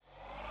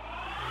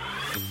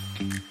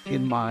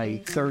In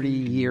my 30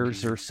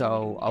 years or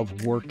so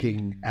of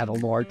working at a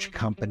large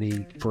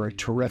company for a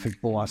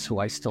terrific boss who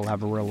I still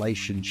have a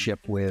relationship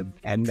with,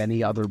 and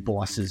many other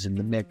bosses in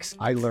the mix,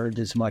 I learned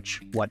as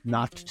much what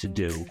not to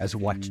do as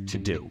what to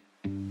do.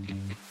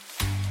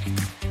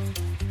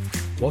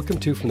 Welcome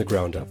to From the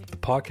Ground Up, the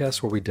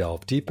podcast where we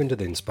delve deep into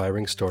the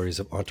inspiring stories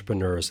of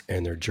entrepreneurs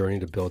and their journey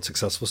to build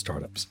successful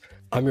startups.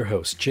 I'm your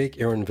host, Jake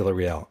Aaron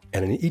Villarreal,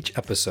 and in each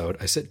episode,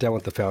 I sit down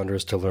with the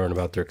founders to learn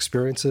about their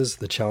experiences,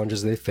 the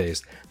challenges they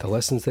faced, the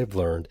lessons they've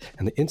learned,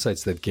 and the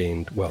insights they've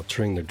gained while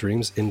turning their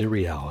dreams into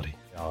reality.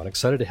 I'm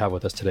excited to have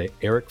with us today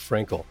Eric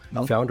Frankel,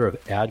 founder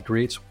of Ad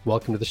Greets.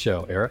 Welcome to the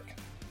show, Eric.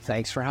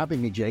 Thanks for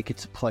having me, Jake.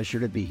 It's a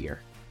pleasure to be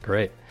here.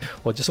 Great.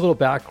 Well, just a little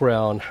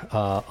background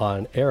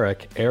on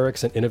Eric.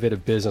 Eric's an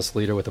innovative business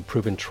leader with a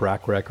proven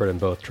track record in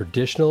both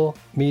traditional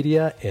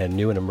media and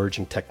new and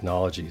emerging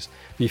technologies.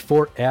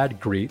 Before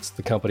Ad Greets,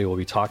 the company we'll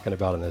be talking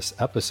about in this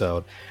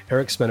episode,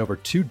 Eric spent over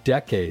 2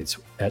 decades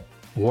at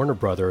Warner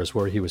Brothers,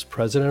 where he was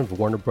president of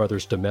Warner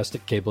Brothers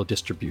domestic cable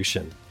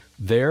distribution.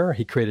 There,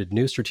 he created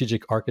new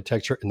strategic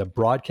architecture in the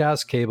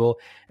broadcast, cable,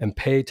 and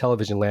pay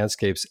television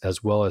landscapes,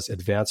 as well as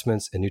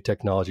advancements in new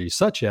technologies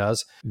such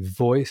as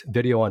voice,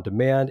 video on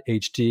demand,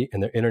 HD,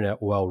 and the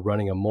internet, while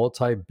running a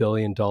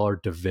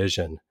multi-billion-dollar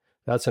division.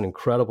 That's an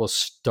incredible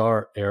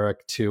start,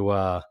 Eric, to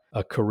a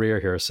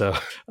career here. So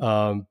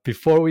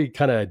before we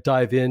kind of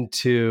dive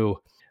into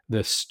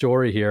the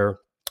story here,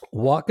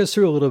 walk us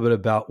through a little bit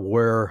about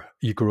where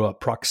you grew up.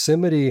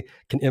 Proximity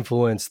can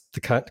influence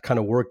the kind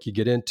of work you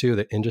get into,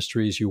 the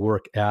industries you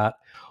work at.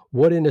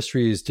 What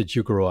industries did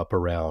you grow up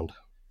around?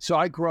 So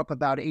I grew up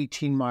about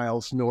 18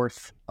 miles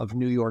north of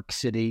New York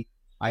City.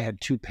 I had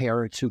 2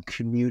 parents who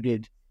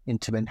commuted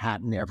into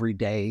Manhattan every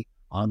day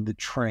on the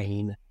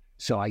train.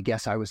 So I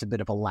guess I was a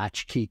bit of a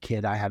latchkey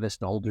kid. I had an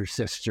older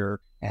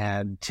sister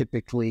and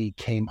typically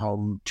came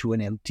home to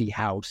an empty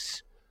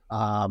house.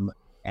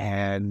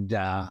 And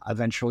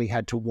eventually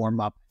had to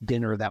warm up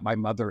dinner that my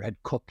mother had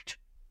cooked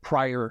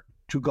prior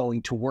to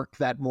going to work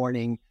that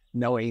morning,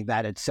 knowing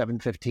that at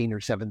 7:15 or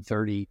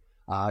 7:30,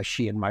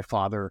 she and my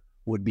father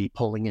would be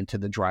pulling into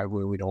the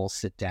driveway. We'd all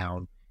sit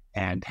down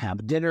and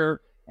have dinner.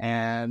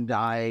 And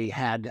I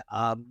had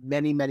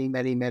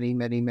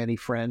many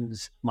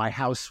friends. My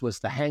house was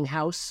the hang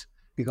house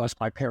because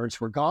my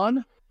parents were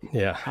gone.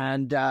 Yeah.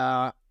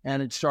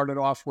 And it started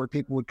off where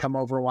people would come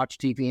over, watch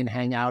TV and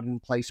hang out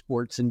and play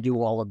sports and do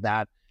all of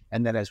that.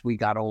 And then as we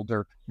got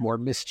older, more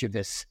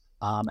mischievous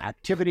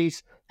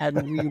activities.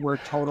 And we were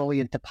totally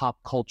into pop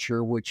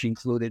culture, which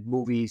included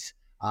movies,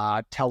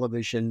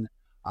 television,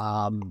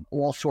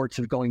 all sorts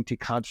of going to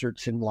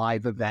concerts and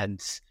live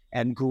events,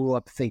 and grew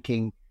up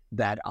thinking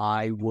that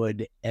I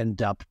would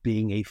end up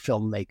being a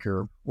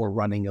filmmaker or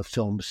running a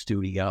film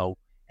studio.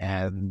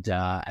 And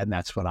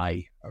that's what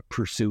I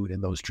pursued,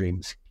 and those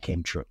dreams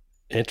came true.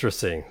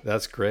 Interesting.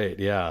 That's great.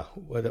 Yeah.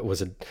 Well, that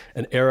was an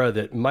era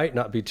that might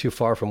not be too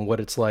far from what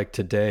it's like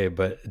today,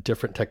 but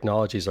different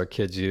technologies our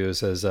kids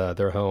use as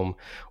they're home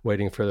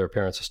waiting for their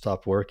parents to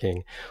stop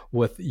working.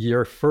 With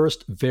your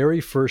very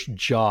first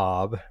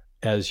job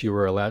as you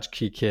were a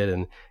latchkey kid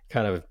and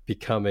kind of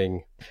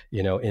becoming,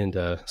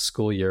 into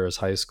school years,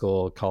 high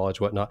school,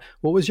 college, whatnot,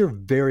 what was your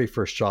very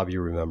first job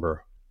you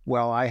remember?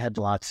 Well, I had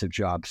lots of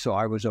jobs. So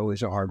I was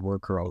always a hard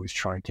worker, always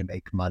trying to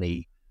make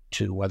money,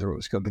 to whether it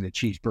was going to be a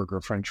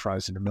cheeseburger, French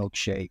fries, and a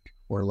milkshake,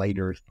 or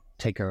later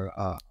take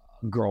a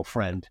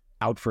girlfriend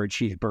out for a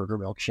cheeseburger,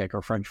 milkshake,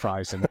 or French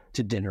fries and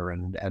to dinner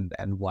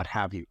and what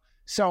have you.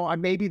 So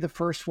maybe the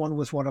first one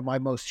was one of my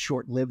most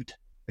short-lived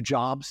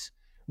jobs,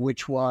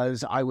 which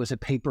was I was a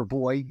paper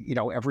boy.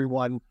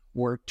 Everyone,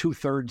 or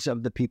 2/3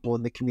 of the people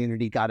in the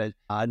community got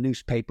a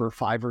newspaper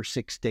 5 or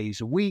 6 days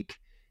a week,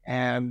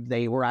 and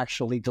they were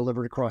actually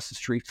delivered across the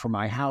street from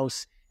my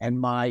house.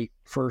 And my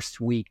first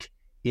week,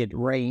 it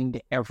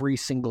rained every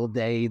single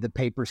day. The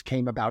papers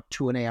came about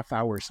 2.5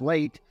 hours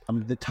late.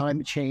 The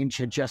time change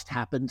had just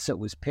happened, so it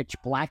was pitch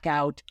black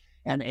out.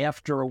 And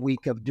after a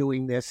week of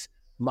doing this,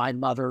 my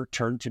mother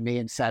turned to me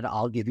and said,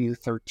 "I'll give you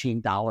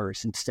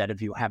 $13 instead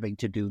of you having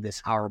to do this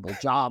horrible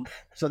job."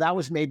 So that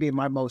was maybe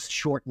my most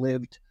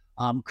short-lived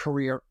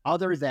career,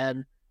 other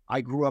than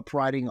I grew up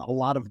riding a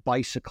lot of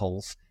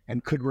bicycles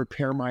and could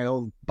repair my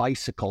own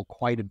bicycle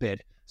quite a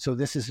bit. So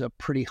this is a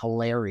pretty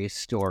hilarious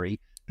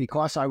story.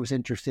 Because I was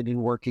interested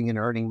in working and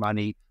earning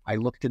money, I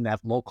looked in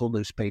that local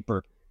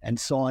newspaper and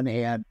saw an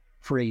ad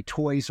for a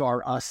Toys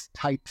R Us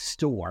type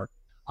store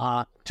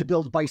to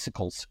build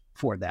bicycles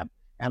for them.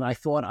 And I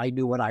thought I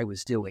knew what I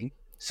was doing.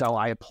 So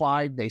I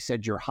applied. They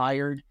said, "You're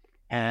hired."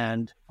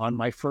 And on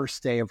my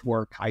first day of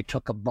work, I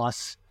took a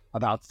bus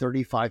about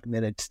 35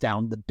 minutes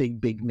down the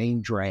big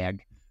main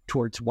drag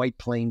towards White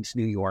Plains,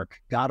 New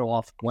York, got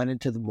off, went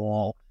into the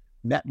mall,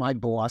 met my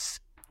boss,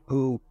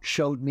 who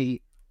showed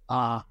me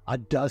a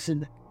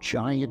dozen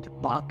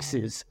giant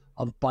boxes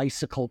of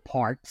bicycle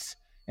parts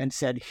and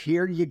said,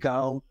 "Here you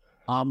go.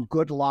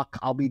 Good luck.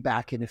 I'll be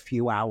back in a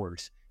few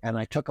hours." And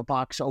I took a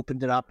box,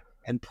 opened it up,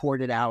 and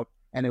poured it out.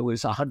 And it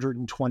was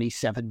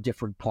 127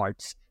 different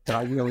parts that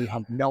I really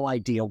have no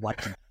idea what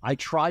to do. I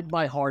tried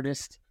my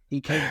hardest.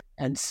 He came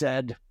and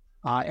said,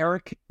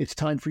 Eric, it's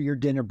time for your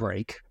dinner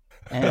break.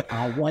 And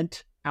I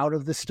went out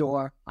of the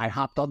store. I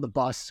hopped on the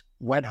bus,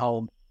 went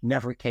home,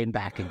 never came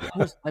back again. It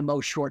was my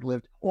most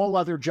short-lived. All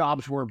other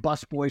jobs were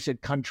busboys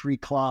at country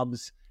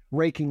clubs,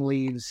 raking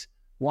leaves,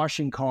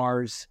 washing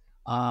cars,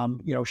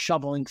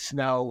 shoveling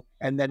snow,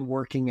 and then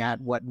working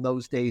at what in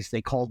those days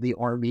they called the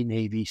Army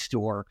Navy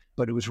store,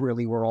 but it was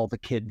really where all the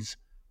kids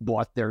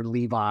bought their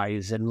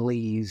Levi's and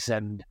Lee's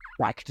and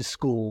back to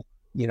school,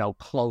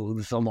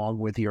 clothes, along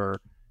with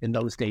in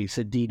those days,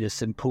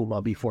 Adidas and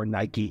Puma before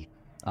Nike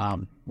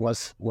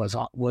was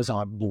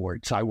on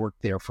board. So I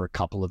worked there for a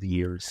couple of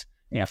years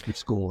after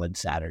school and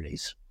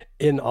Saturdays.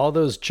 In all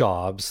those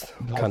jobs,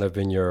 kind of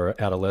in your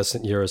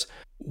adolescent years,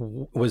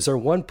 was there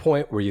one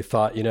point where you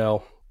thought,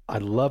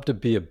 I'd love to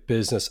be a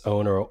business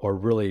owner or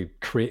really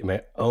create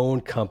my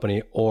own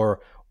company?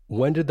 Or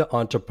when did the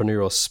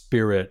entrepreneurial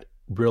spirit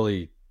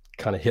really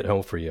kind of hit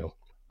home for you?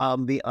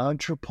 The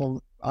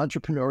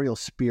entrepreneurial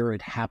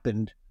spirit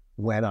happened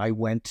when I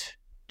went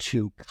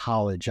to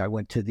college. I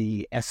went to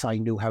the S.I.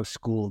 Newhouse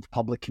School of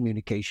Public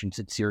Communications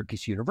at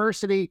Syracuse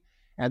University.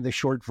 And the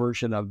short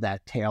version of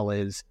that tale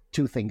is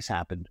two things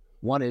happened.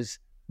 One is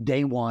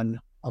day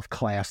one of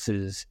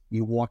classes,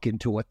 you walk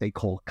into what they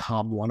call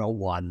Com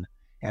 101.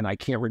 And I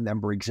can't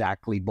remember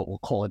exactly, but we'll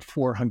call it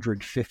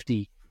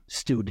 450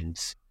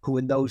 students who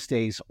in those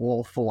days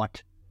all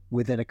thought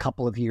within a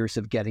couple of years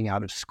of getting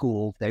out of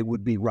school, they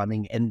would be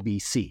running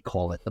NBC,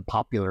 call it the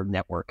popular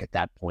network at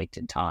that point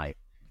in time.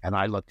 And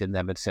I looked at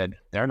them and said,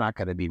 they're not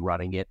going to be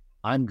running it.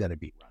 I'm going to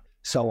be running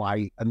it. So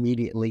I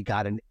immediately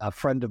a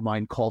friend of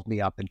mine called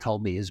me up and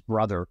told me his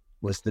brother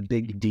was the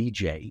big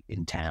DJ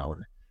in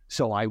town.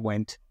 So I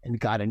went and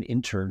got an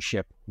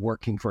internship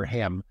working for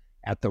him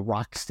at the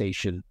rock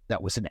station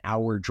that was an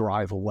hour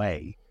drive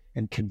away,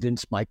 and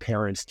convinced my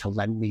parents to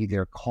lend me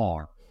their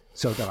car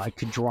so that I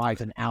could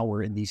drive an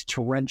hour in these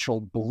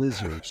torrential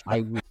blizzards.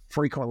 I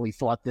frequently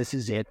thought, this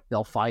is it.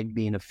 They'll find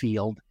me in a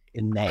field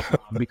in May,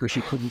 because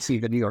you couldn't see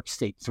the New York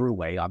State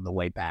Thruway on the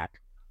way back.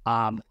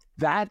 And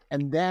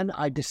then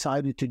I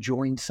decided to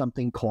join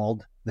something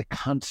called the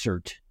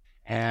Concert.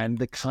 And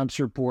the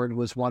Concert Board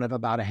was one of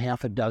about a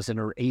half a dozen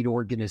or 8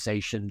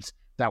 organizations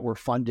that were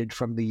funded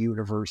from the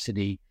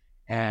university.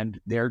 And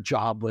their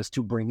job was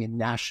to bring in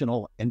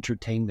national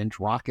entertainment,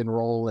 rock and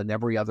roll, and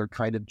every other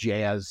kind of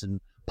jazz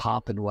and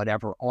pop and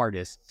whatever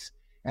artists.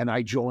 And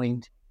I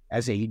joined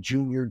as a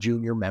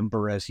junior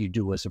member, as you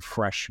do as a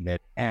freshman.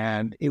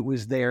 And it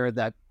was there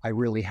that I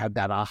really had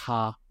that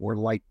aha or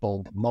light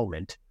bulb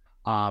moment.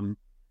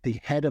 The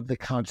head of the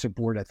Concert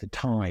Board at the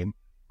time,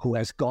 who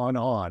has gone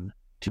on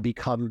to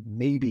become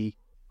maybe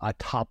a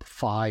top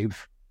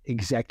 5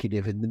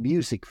 executive in the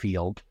music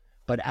field,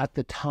 but at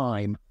the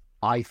time,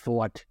 I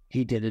thought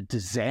he did a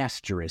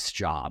disastrous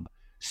job.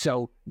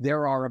 So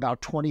there are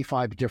about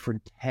 25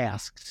 different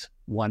tasks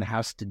one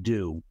has to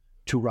do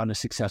to run a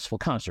successful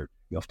concert.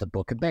 You have to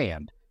book a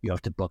band. You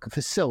have to book a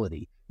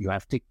facility. You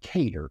have to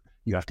cater.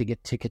 You have to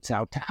get tickets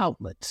out to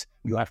outlets.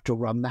 You have to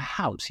run the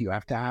house. You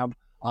have to have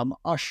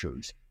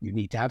ushers. You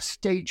need to have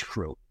stage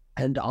crew.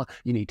 And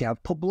you need to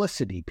have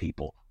publicity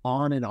people.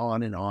 On and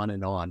on and on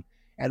and on.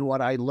 And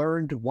what I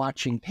learned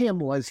watching him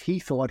was he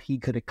thought he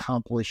could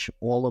accomplish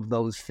all of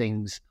those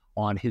things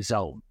on his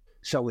own.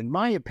 So in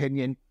my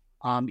opinion,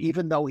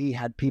 even though he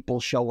had people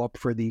show up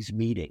for these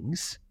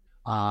meetings,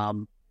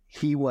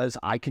 he was,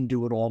 I can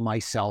do it all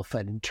myself.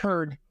 And in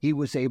turn, he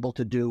was able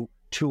to do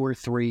 2 or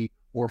 3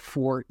 or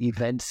 4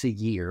 events a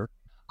year.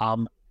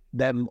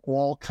 Them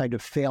all kind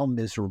of fail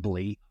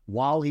miserably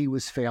while he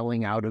was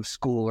failing out of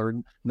school or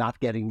not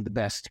getting the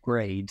best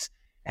grades.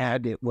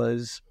 And it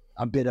was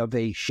a bit of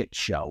a shit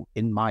show,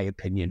 in my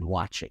opinion,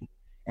 watching.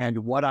 And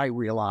what I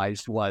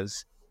realized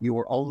was you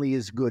were only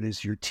as good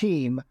as your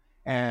team.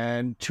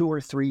 And 2 or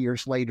 3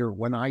 years later,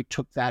 when I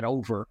took that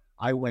over,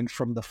 I went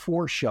from the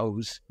 4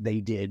 shows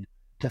they did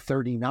to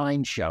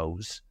 39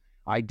 shows.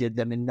 I did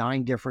them in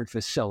 9 different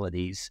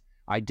facilities.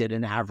 I did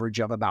an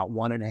average of about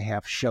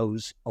 1.5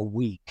 shows a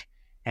week.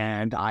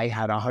 And I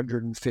had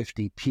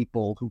 150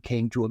 people who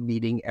came to a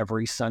meeting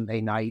every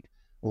Sunday night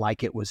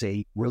like it was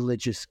a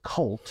religious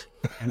cult.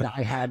 And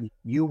I had,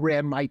 you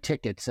ran my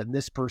tickets, and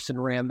this person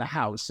ran the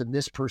house, and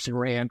this person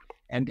ran,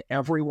 and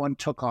everyone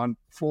took on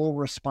full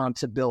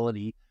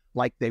responsibility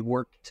like they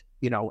worked,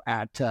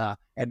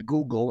 at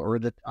Google or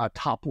the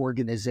top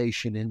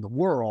organization in the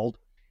world.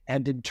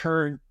 And in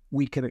turn,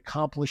 we could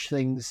accomplish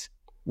things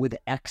with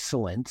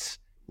excellence,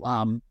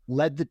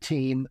 led the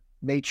team,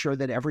 made sure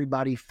that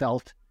everybody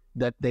felt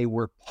that they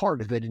were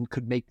part of it and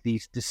could make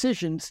these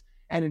decisions.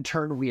 And in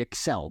turn, we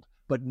excelled.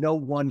 But no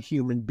one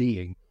human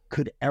being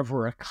could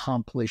ever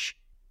accomplish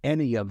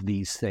any of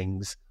these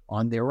things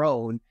on their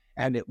own.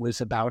 And it was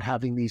about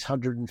having these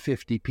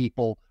 150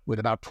 people with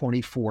about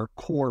 24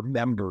 core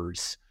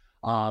members.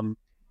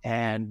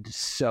 And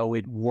so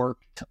it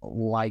worked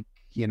like,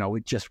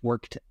 it just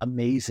worked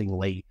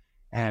amazingly.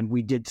 And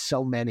we did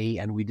so many,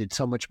 and we did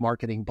so much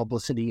marketing,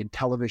 publicity, and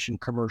television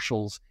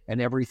commercials and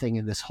everything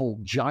in this whole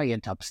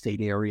giant upstate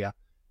area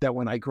that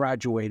when I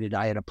graduated,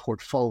 I had a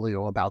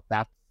portfolio about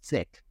that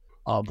thick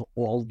of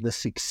all the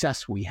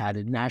success we had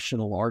in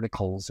national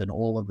articles and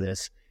all of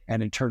this.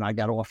 And in turn, I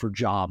got offered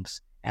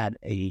jobs at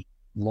a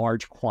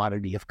large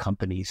quantity of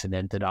companies and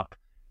ended up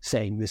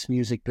saying, this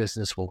music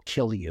business will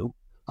kill you.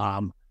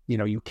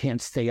 You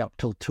can't stay up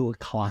till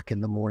 2:00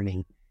 in the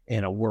morning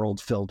in a world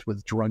filled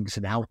with drugs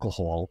and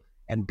alcohol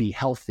and be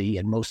healthy.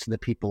 And most of the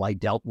people I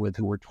dealt with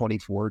who were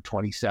 24,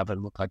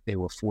 27 looked like they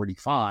were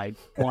 45.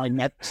 Well, I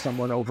met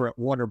someone over at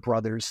Warner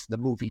Brothers, the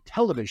movie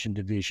television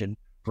division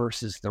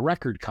versus the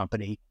record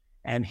company.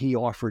 And he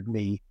offered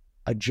me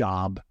a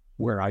job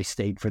where I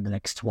stayed for the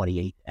next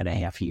 28 and a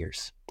half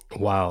years.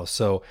 Wow.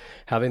 So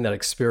having that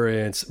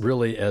experience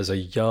really as a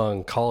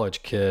young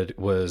college kid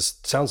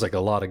sounds like a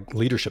lot of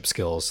leadership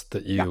skills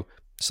that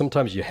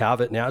sometimes you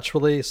have it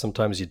naturally,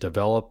 sometimes you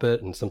develop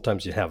it, and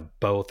sometimes you have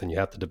both and you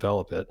have to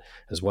develop it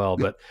as well.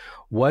 But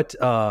what,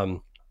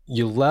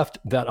 you left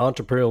that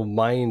entrepreneurial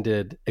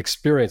minded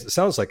experience. It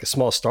sounds like a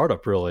small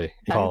startup really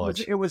in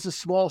college. It was a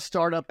small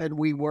startup, and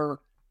we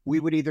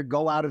would either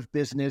go out of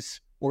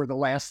business, or the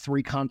last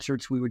 3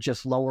 concerts, we would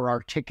just lower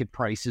our ticket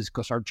prices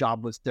because our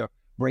job was to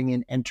bring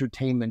in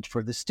entertainment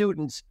for the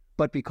students.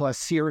 But because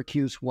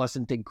Syracuse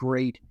wasn't a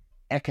great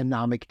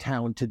economic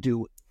town to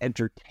do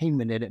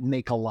entertainment in and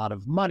make a lot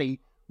of money,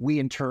 we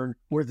in turn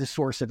were the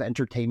source of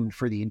entertainment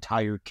for the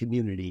entire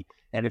community.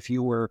 And if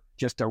you were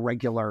just a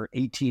regular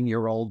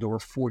 18-year-old or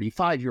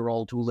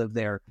 45-year-old who lived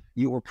there,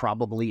 you were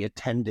probably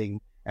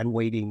attending and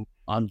waiting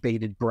on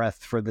bated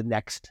breath for the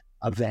next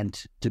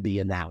event to be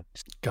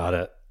announced. Got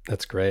it.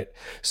 That's great.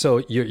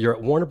 So you're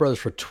at Warner Brothers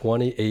for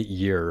 28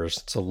 years.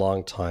 It's a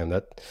long time.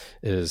 That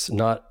is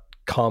not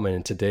common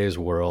in today's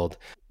world.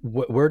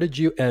 Where did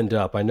you end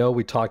up? I know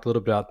we talked a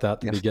little bit about that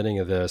at the beginning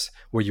of this,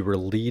 where you were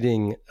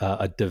leading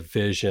a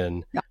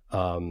division.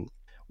 Yeah.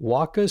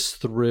 Walk us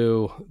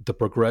through the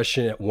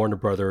progression at Warner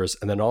Brothers,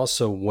 and then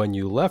also when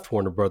you left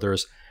Warner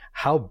Brothers,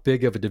 how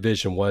big of a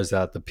division was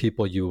that, the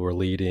people you were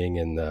leading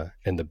in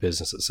the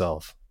business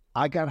itself?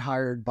 I got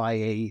hired by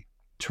a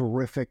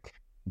terrific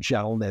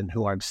gentleman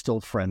who I'm still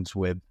friends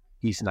with.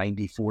 He's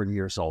 94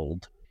 years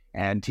old,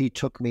 and he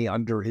took me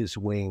under his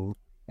wing.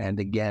 And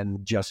again,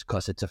 just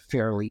because it's a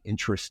fairly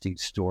interesting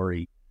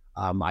story,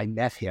 I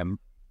met him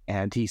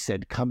and he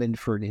said, come in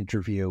for an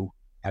interview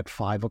at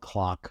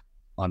 5:00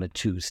 on a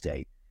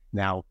Tuesday.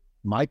 Now,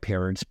 my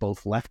parents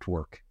both left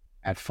work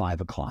at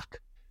 5:00.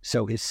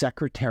 So his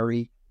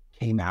secretary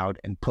came out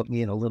and put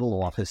me in a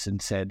little office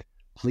and said,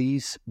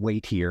 please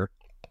wait here.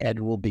 Ed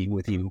will be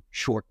with you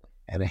shortly.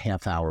 And a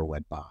half hour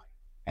went by.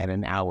 And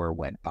an hour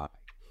went by,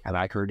 and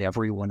I heard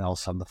everyone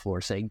else on the floor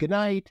saying, good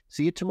night,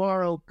 see you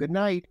tomorrow, good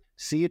night,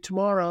 see you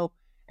tomorrow.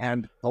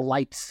 And the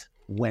lights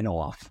went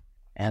off.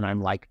 And I'm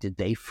like, did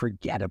they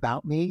forget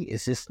about me?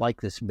 Is this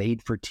like this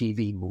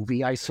made-for-TV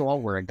movie I saw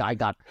where a guy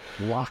got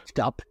locked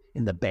up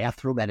in the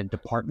bathroom at a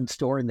department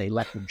store and they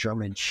let the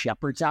German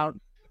shepherds out?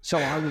 So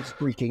I was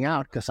freaking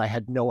out because I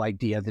had no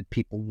idea that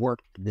people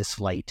worked this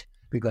late,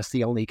 because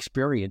the only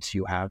experience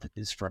you have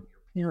is from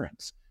your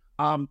parents.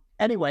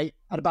 Anyway,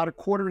 at about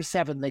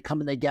 6:45, they come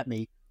and they get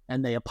me,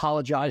 and they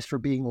apologize for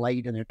being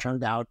late. And it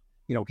turned out,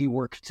 he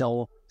worked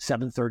till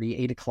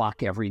 7:30,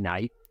 8:00 every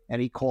night.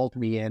 And he called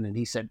me in and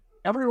he said,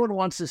 everyone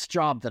wants this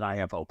job that I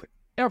have open.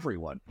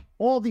 Everyone,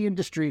 all the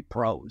industry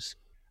pros.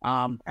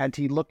 And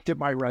he looked at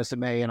my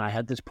resume, and I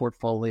had this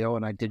portfolio,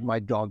 and I did my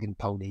dog and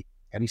pony.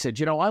 And he said,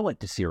 I went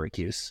to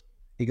Syracuse.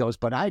 He goes,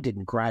 but I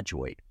didn't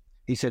graduate.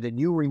 He said, and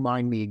you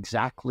remind me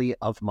exactly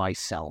of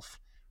myself.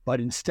 But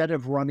instead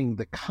of running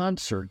the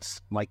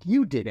concerts like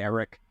you did,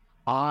 Eric,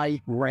 I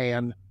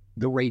ran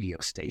the radio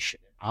station.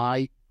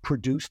 I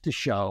produced a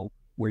show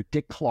where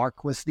Dick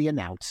Clark was the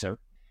announcer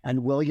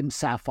and William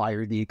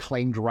Safire, the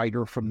acclaimed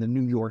writer from the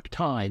New York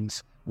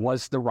Times,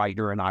 was the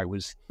writer and I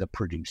was the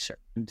producer.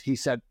 And he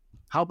said,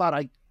 how about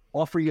I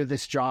offer you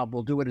this job?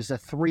 We'll do it as a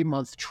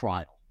 3-month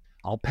trial.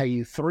 I'll pay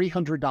you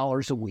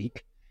 $300 a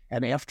week.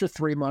 And after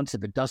 3 months,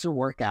 if it doesn't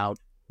work out,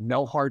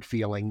 no hard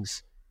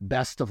feelings,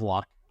 best of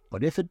luck.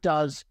 But if it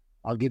does,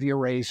 I'll give you a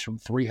raise from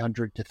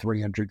 $300 to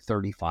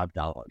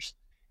 $335.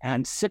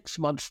 And 6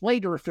 months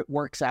later, if it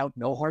works out,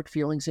 no hard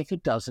feelings. If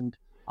it doesn't,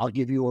 I'll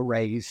give you a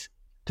raise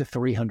to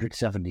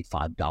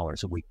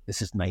 $375 a week.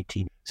 This is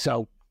 19.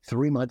 So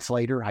 3 months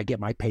later, I get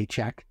my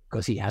paycheck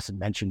because he hasn't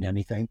mentioned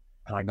anything.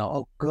 And I go,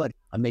 oh, good.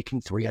 I'm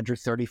making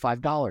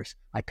 $335.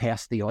 I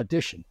passed the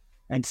audition.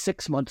 And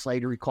 6 months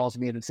later, he calls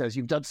me in and says,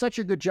 you've done such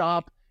a good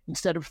job.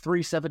 Instead of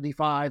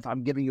 $375,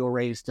 I'm giving you a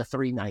raise to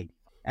 $390.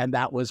 And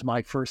that was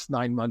my first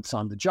 9 months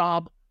on the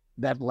job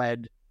that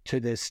led to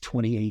this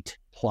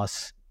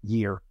 28-plus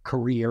year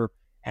career.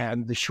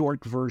 And the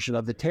short version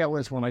of the tale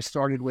is when I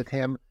started with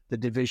him, the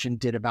division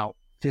did about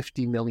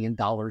 $50 million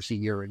a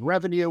year in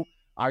revenue.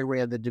 I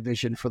ran the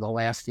division for the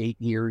last 8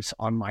 years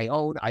on my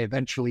own. I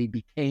eventually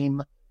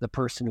became the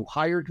person who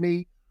hired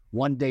me.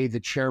 One day, the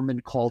chairman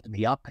called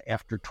me up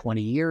after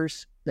 20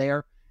 years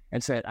there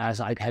and said, as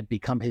I had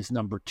become his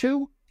number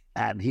 2,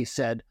 and he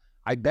said,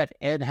 I bet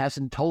Ed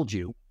hasn't told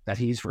you that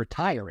he's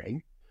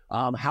retiring.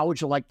 how would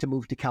you like to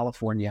move to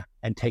California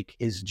and take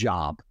his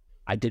job?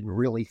 I didn't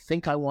really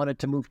think I wanted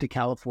to move to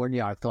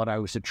California. I thought I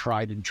was a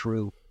tried and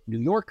true New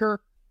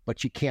Yorker,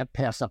 but you can't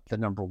pass up the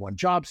number one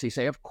job. So you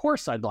say, of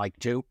course I'd like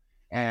to.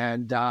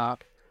 And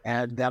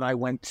then I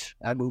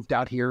moved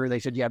out here. They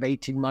said, you have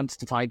 18 months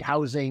to find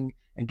housing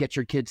and get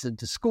your kids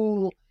into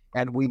school.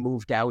 And we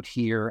moved out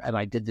here, and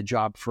I did the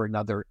job for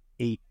another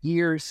 8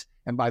 years.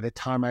 And by the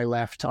time I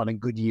left on a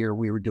good year,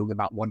 we were doing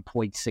about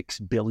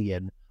 1.6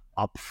 billion,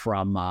 up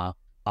from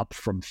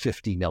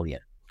 50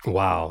 million.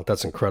 Wow,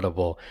 that's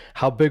incredible.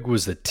 How big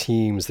was the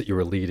teams that you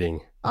were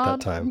leading at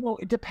that time?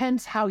 It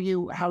depends how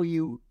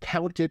you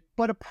count it,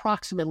 but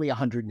approximately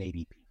 180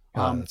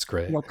 people. That's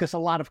great. Because a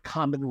lot of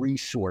common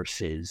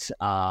resources,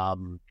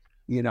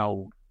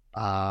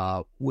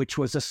 which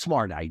was a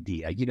smart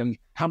idea.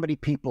 How many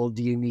people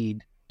do you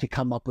need to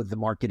come up with the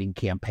marketing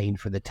campaign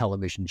for the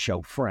television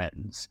show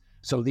Friends?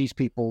 So these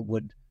people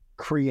would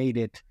create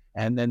it,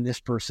 and then this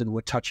person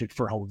would touch it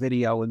for home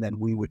video, and then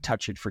we would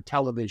touch it for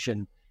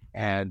television,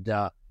 and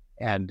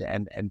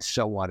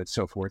so on and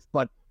so forth.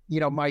 But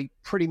my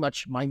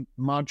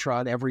mantra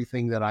on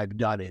everything that I've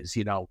done is,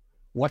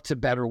 what's a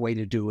better way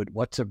to do it?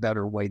 What's a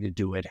better way to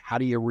do it? How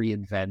do you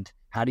reinvent?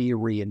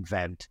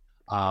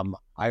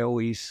 I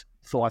always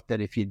thought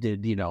that if you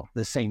did,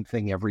 the same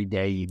thing every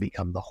day, you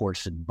become the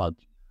horse and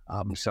buggy.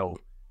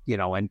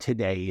 And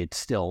today it's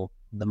still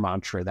the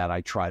mantra that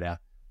I try to,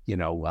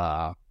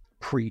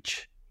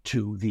 preach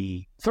to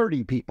the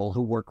 30 people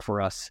who work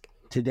for us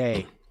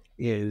today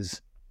is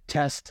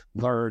test,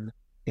 learn,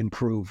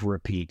 improve,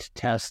 repeat.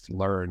 Test,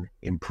 learn,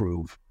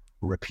 improve,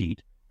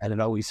 repeat. And it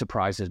always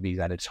surprises me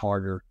that it's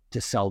harder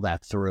to sell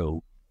that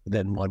through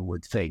than one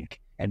would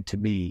think. And to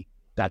me,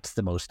 that's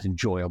the most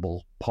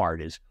enjoyable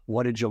part is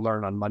what did you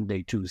learn on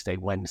Monday, Tuesday,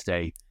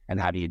 Wednesday, and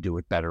how do you do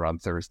it better on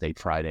Thursday,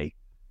 Friday,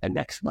 and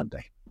next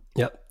Monday?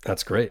 Yep,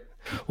 that's great.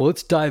 Well,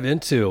 let's dive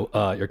into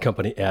your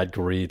company,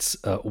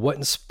 AdGreets. What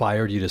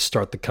inspired you to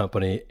start the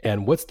company,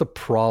 and what's the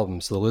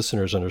problem so the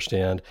listeners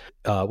understand?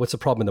 What's the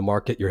problem in the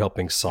market you're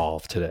helping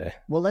solve today?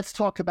 Well, let's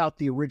talk about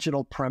the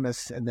original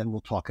premise, and then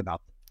we'll talk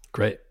about.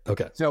 Great.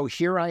 Okay. So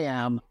here I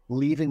am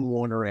leaving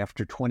Warner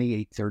after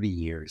 28, 30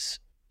 years.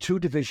 Two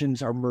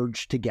divisions are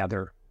merged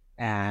together,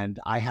 and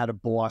I had a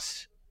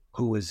boss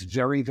who was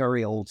very,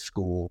 very old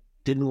school,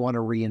 didn't want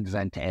to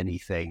reinvent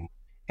anything.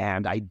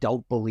 And I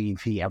don't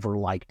believe he ever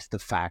liked the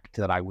fact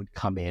that I would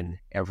come in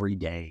every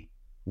day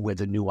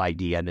with a new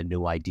idea and a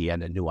new idea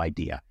and a new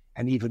idea.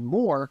 And even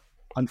more,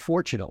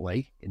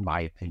 unfortunately, in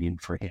my opinion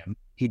for him,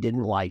 he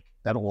didn't like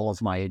that all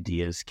of my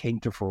ideas came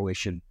to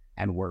fruition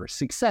and were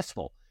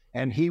successful.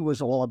 And he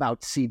was all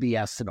about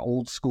CBS and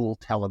old school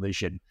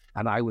television.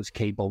 And I was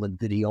cable and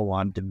video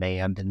on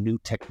demand and new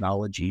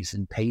technologies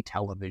and pay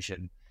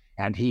television.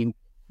 And he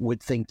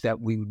would think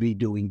that we would be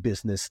doing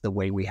business the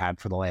way we had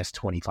for the last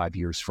 25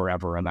 years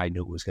forever. And I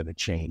knew it was going to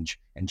change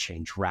and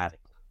change radically.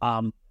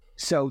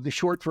 So the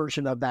short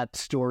version of that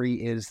story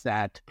is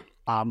that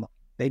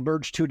they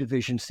merged two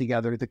divisions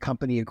together. The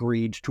company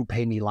agreed to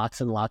pay me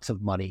lots and lots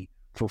of money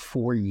for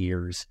 4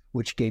 years,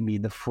 which gave me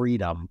the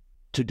freedom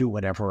to do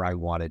whatever I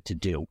wanted to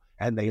do.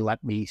 And they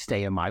let me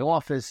stay in my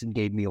office and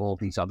gave me all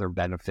these other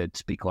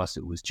benefits because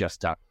it was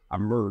just a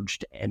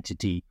merged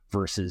entity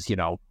versus,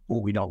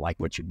 we don't like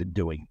what you've been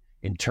doing.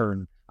 In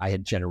turn, I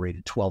had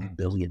generated $12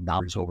 billion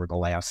over the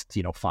last,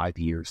 5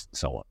 years and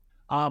so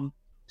on.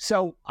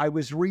 So I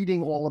was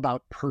reading all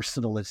about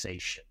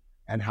personalization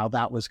and how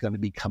that was going to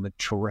become a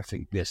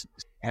terrific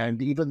business.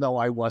 And even though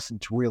I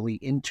wasn't really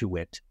into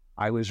it,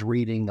 I was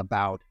reading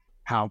about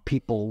how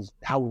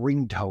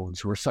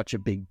ringtones were such a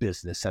big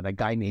business. And a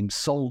guy named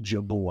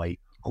Soulja Boy,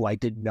 who I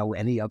didn't know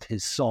any of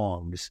his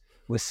songs,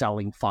 was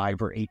selling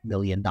 $5 or $8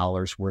 million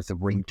worth of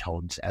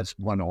ringtones as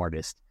one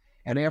artist.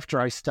 And after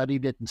I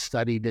studied it,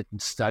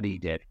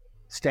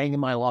 staying in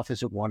my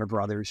office at Warner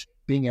Brothers,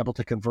 being able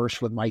to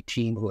converse with my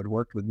team who had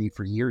worked with me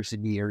for years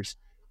and years,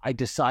 I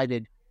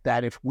decided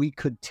that if we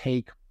could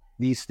take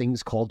these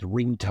things called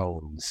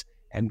ringtones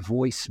and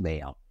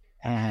voicemail,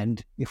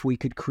 and if we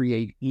could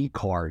create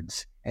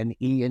e-cards and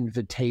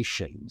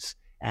e-invitations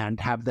and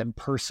have them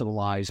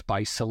personalized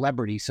by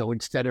celebrity, so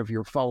instead of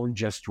your phone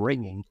just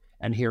ringing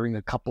and hearing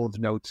a couple of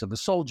notes of a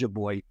Soulja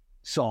Boy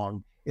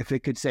song, if it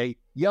could say,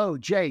 "Yo,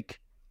 Jake,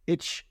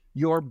 it's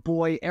your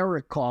boy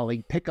Eric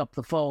calling, pick up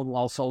the phone,"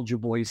 while Soulja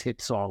Boy's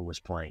hit song was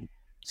playing.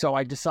 So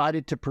I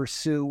decided to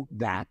pursue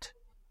that.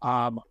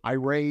 I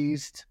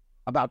raised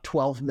about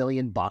 $12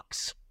 million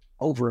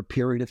over a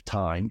period of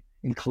time,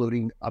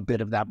 including a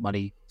bit of that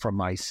money from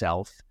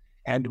myself.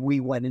 And we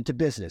went into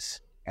business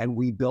and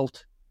we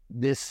built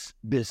this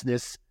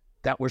business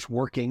that was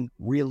working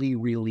really,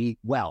 really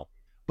well.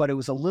 But it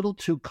was a little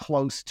too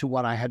close to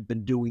what I had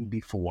been doing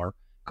before,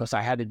 because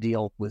I had to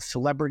deal with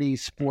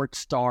celebrities, sports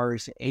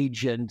stars,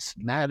 agents,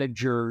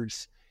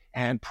 managers,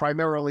 and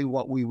primarily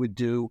what we would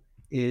do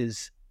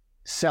is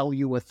sell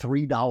you a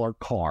 $3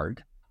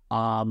 card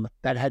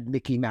that had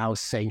Mickey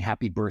Mouse saying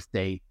happy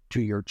birthday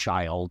to your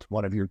child,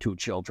 one of your two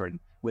children,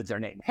 with their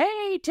name.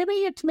 Hey,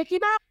 Timmy, it's Mickey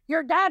Mouse.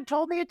 Your dad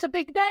told me it's a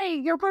big day,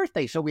 your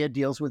birthday. So we had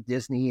deals with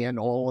Disney and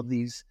all of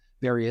these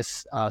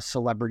various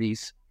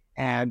celebrities.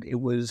 And it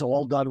was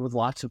all done with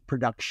lots of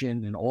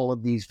production and all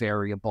of these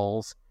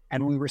variables.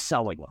 And we were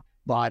selling them.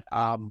 But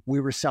we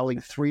were selling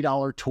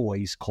 $3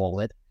 toys, call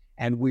it.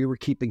 And we were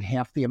keeping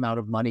half the amount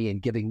of money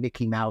and giving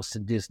Mickey Mouse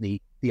and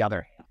Disney the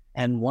other half.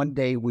 And one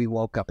day we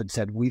woke up and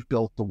said, we've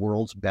built the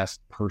world's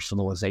best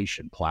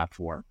personalization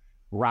platform.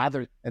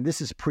 And this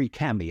is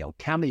pre-Cameo.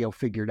 Cameo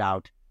figured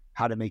out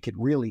how to make it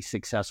really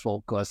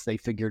successful because they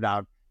figured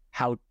out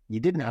how you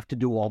didn't have to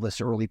do all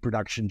this early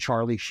production.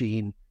 Charlie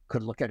Sheen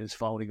could look at his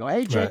phone and go,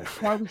 hey, Jake,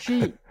 Charlie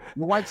Sheen,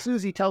 your wife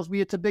Susie tells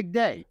me it's a big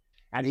day.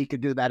 And he could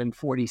do that in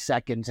 40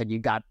 seconds and you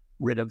got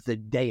rid of the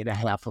day and a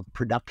half of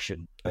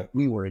production that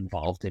we were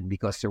involved in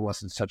because there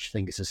wasn't such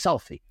thing as a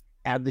selfie.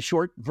 And the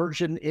short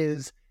version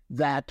is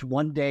that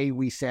one day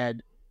we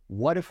said,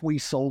 what if we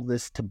sold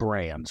this to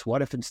brands?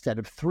 What if instead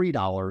of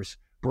 $3,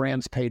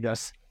 brands paid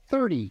us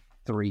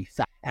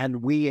 $33,000?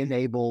 And we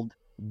enabled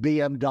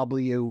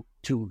BMW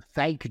to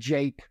thank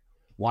Jake,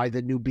 why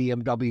the new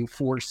BMW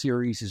 4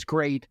 Series is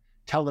great,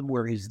 tell him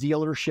where his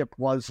dealership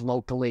was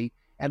locally.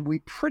 And we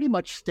pretty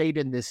much stayed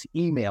in this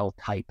email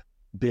type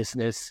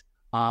business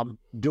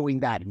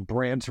doing that. And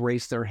brands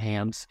raised their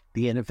hands,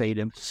 the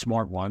innovative,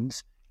 smart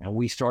ones. And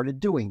we started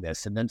doing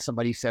this. And then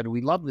somebody said,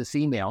 we love this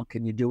email.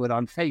 Can you do it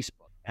on Facebook?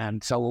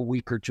 And so a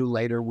week or two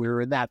later, we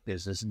were in that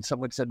business. And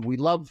someone said, we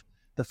love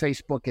the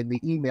Facebook and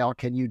the email.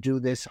 Can you do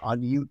this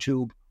on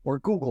YouTube or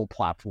Google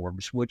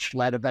platforms? Which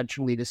led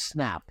eventually to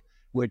Snap,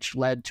 which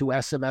led to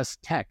SMS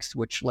text,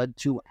 which led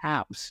to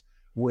apps,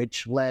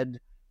 which led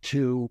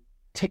to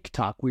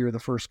TikTok. We were the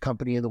first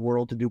company in the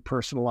world to do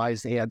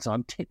personalized ads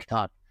on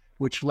TikTok,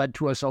 which led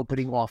to us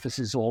opening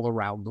offices all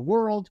around the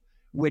world,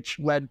 which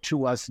led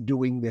to us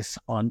doing this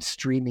on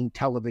streaming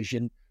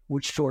television,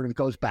 which sort of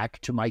goes back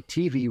to my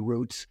TV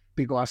roots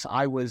because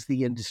I was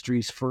the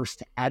industry's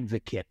first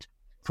advocate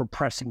for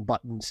pressing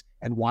buttons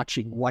and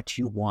watching what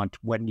you want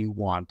when you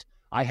want.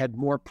 I had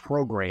more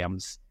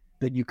programs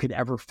than you could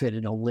ever fit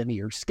in a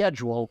linear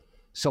schedule,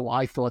 so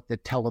I thought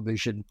that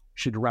television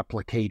should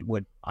replicate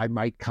what I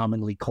might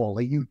commonly call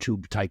a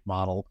YouTube-type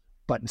model,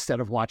 but instead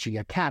of watching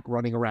a cat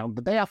running around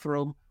the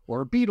bathroom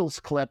or a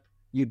Beatles clip,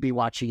 you'd be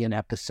watching an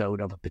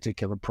episode of a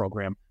particular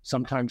program,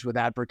 sometimes with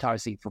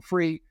advertising for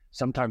free,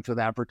 sometimes with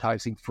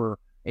advertising for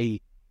a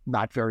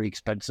not very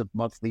expensive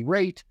monthly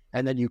rate,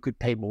 and then you could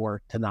pay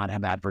more to not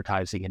have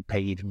advertising and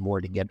pay even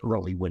more to get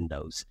early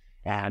windows.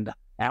 And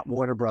at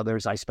Warner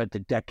Brothers, I spent a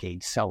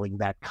decade selling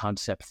that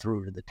concept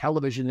through to the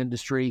television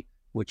industry,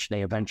 which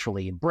they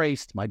eventually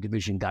embraced. My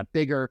division got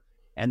bigger,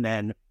 and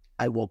then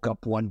I woke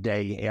up one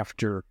day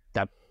after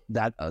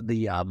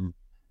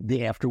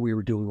after we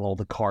were doing all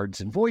the cards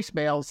and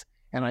voicemails,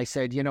 and I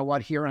said, you know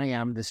what, here I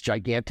am, this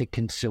gigantic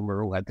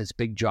consumer who had this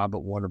big job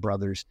at Warner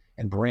Brothers,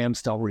 and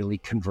brands don't really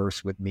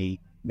converse with me.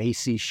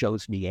 Macy's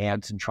shows me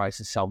ads and tries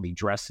to sell me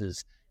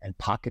dresses and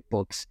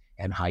pocketbooks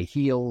and high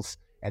heels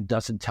and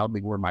doesn't tell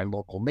me where my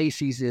local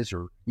Macy's is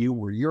or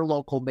where your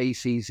local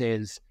Macy's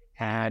is.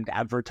 And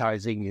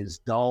advertising is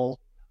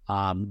dull,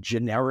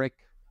 generic,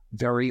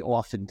 very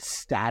often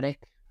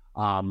static.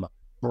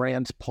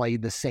 Brands play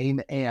the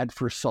same ad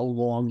for so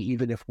long,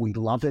 even if we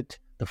love it.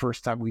 The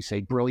first time we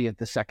say brilliant,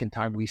 the second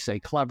time we say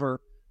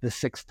clever, the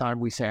sixth time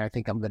we say, I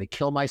think I'm going to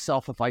kill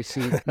myself if I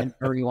see it, and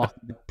very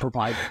often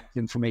provide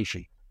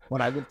information.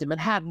 When I lived in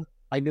Manhattan,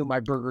 I knew my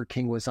Burger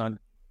King was on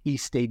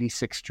East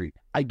 86th Street.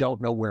 I don't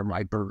know where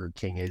my Burger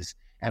King is,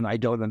 and I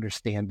don't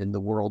understand in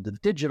the world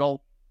of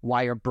digital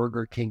why a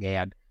Burger King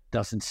ad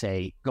doesn't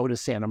say go to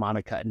Santa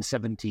Monica and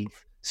 17th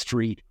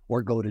Street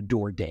or go to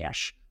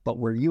DoorDash. But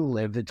where you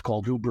live, it's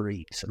called Uber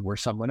Eats, and where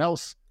someone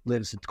else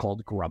lives, it's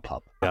called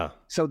Grubhub. Yeah.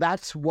 So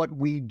that's what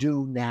we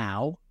do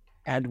now,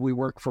 and we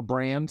work for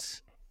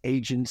brands,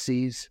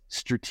 agencies,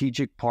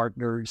 strategic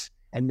partners,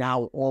 and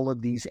now all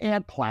of these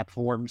ad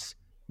platforms,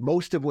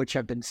 most of which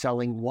have been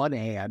selling one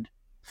ad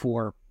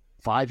for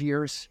 5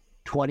 years,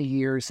 20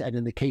 years, and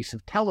in the case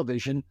of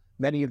television,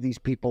 many of these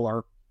people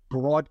are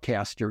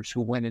broadcasters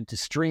who went into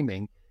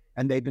streaming,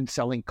 and they've been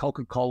selling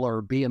Coca-Cola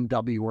or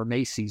BMW or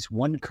Macy's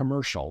one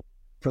commercial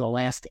for the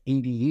last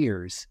 80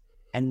 years,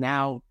 and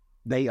now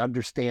they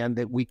understand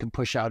that we can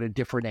push out a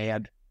different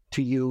ad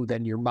to you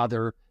than your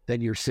mother, than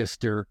your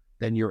sister,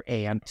 than your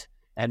aunt,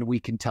 and we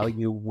can tell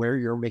you where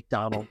your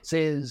McDonald's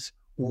is,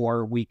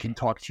 or we can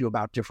talk to you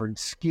about different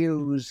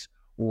SKUs,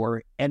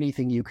 or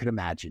anything you can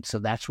imagine. So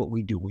that's what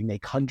we do. We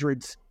make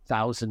hundreds,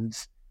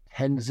 thousands,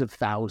 tens of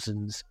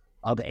thousands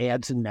of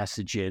ads and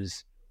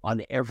messages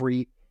on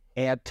every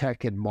ad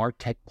tech and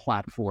MarTech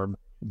platform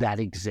that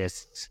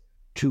exists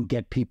to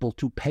get people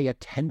to pay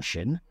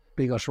attention,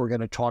 because we're going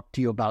to talk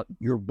to you about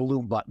your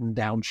blue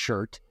button-down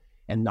shirt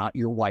and not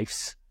your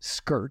wife's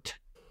skirt.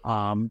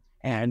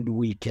 And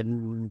we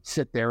can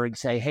sit there and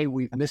say, hey,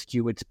 we've missed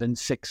you. It's been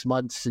 6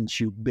 months since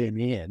you've been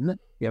in,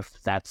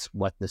 if that's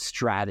what the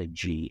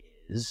strategy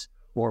is.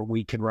 Or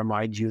we can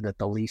remind you that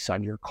the lease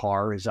on your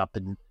car is up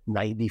in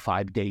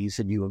 95 days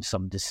and you have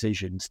some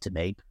decisions to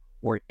make,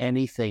 or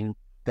anything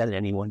than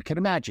anyone can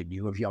imagine.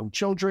 You have young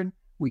children,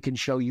 we can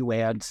show you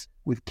ads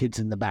with kids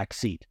in the back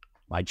seat.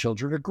 My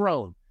children are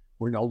grown.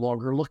 We're no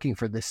longer looking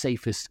for the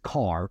safest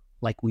car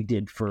like we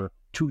did for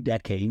 2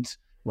 decades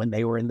when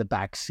they were in the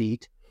back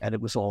seat and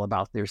it was all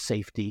about their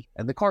safety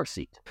and the car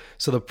seat.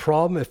 So the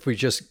problem, if we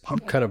just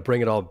kind of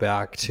bring it all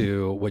back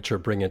to what you're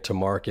bringing to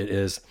market,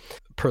 is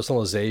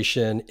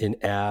personalization in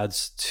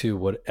ads to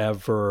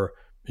whatever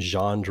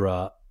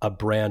genre a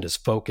brand is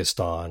focused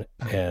on,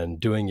 and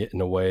doing it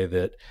in a way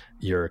that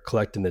you're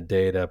collecting the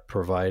data,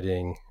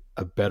 providing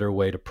a better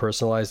way to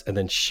personalize, and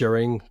then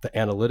sharing the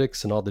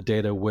analytics and all the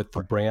data with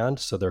the brand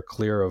so they're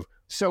clear of.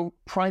 So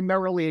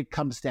primarily it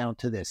comes down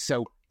to this.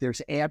 So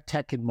there's ad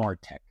tech and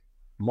martech.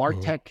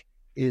 Martech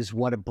is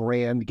what a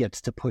brand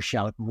gets to push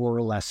out more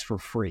or less for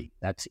free.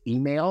 That's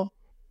email,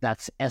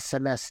 that's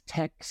SMS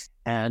text,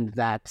 and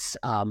that's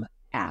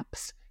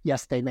apps.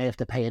 Yes, they may have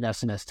to pay an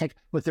SMS text,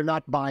 but they're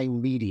not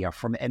buying media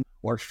from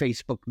or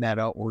Facebook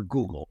Meta or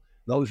Google.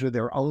 Those are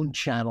their own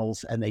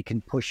channels and they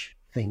can push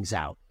things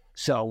out.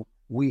 So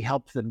we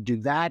help them do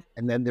that.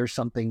 And then there's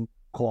something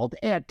called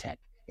ad tech.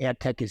 Ad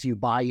tech is you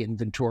buy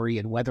inventory,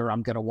 and whether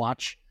I'm going to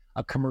watch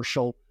a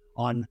commercial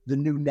on the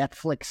new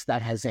Netflix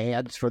that has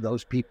ads for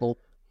those people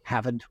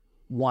haven't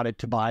wanted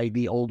to buy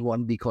the old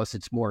one because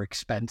it's more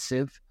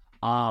expensive,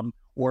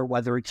 or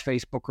whether it's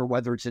Facebook or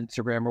whether it's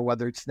Instagram or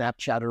whether it's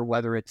Snapchat or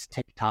whether it's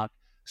TikTok.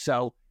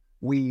 So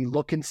we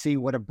look and see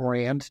what a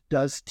brand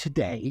does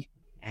today,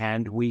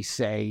 and we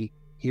say,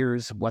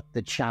 here's what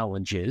the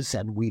challenge is,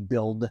 and we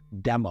build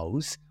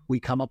demos. We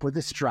come up with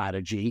a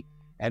strategy,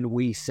 and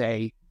we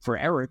say, for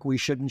Eric, we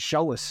shouldn't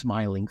show a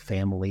smiling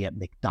family at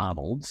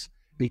McDonald's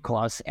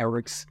because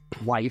Eric's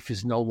wife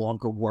is no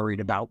longer worried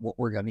about what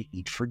we're going to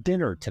eat for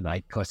dinner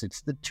tonight because it's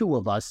the 2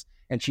 of us,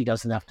 and she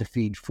doesn't have to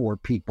feed 4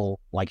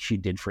 people like she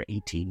did for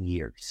 18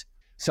 years.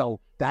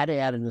 So that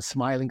ad in the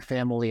smiling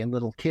family and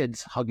little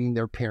kids hugging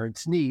their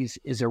parents' knees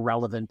is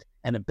irrelevant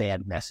and a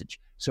bad message.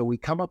 So we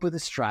come up with a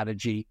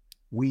strategy.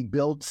 We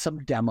build some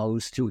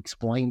demos to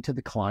explain to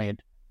the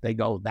client. They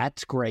go,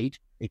 that's great.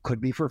 It could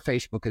be for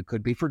Facebook. It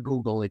could be for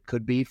Google. It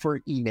could be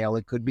for email.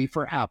 It could be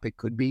for app. It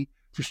could be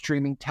for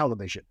streaming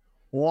television.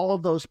 All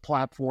of those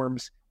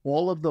platforms,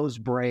 all of those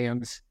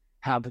brands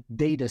have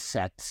data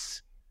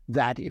sets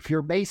that if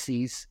you're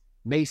Macy's,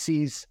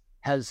 Macy's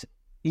has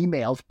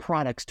emailed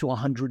products to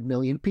 100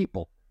 million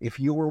people. If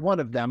you were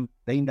one of them,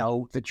 they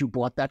know that you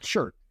bought that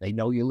shirt. They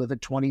know you live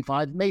at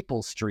 25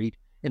 Maple Street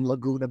in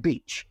Laguna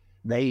Beach.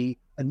 They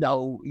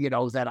know,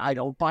 that I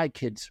don't buy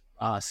kids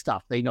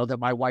stuff. They know that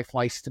my wife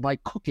likes to buy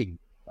cooking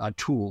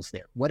tools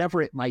there,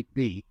 whatever it might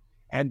be.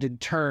 And in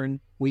turn,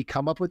 we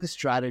come up with a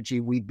strategy.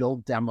 We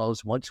build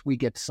demos. Once we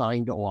get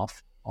signed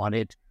off on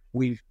it,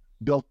 we've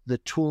built the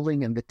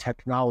tooling and the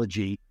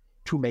technology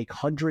to make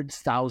hundreds,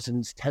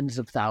 thousands, tens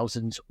of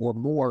thousands or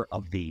more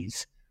of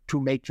these, to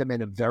make them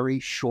in a very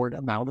short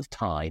amount of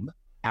time,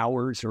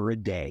 hours or a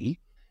day.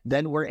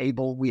 Then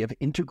we have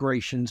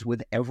integrations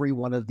with every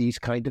one of these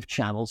kind of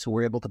channels. So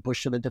we're able to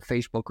push them into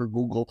Facebook or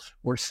Google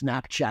or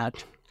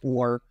Snapchat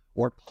or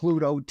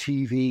Pluto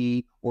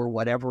TV or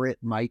whatever it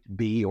might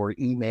be, or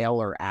email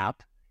or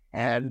app.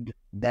 And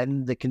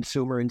then the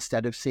consumer,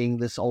 instead of seeing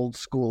this old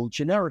school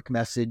generic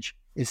message,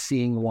 is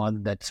seeing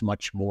one that's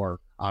much more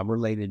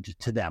related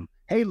to them.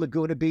 Hey,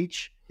 Laguna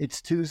Beach,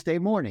 it's Tuesday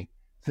morning.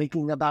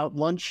 Thinking about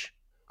lunch?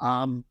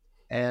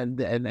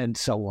 And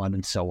so on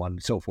and so on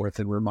and so forth,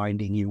 and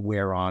reminding you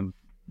where on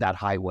that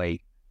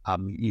highway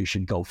you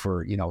should go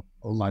for,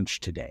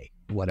 lunch today,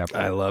 whatever.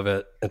 I love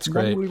it. It's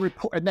great. We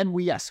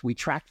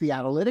track the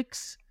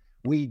analytics.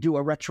 We do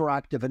a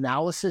retroactive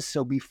analysis.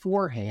 So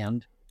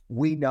beforehand,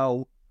 we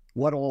know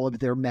what all of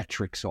their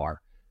metrics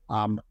are.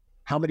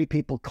 How many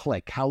people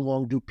click? How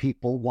long do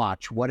people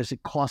watch? What does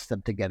it cost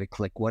them to get a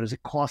click? What does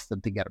it cost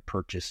them to get a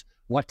purchase?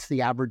 What's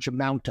the average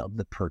amount of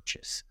the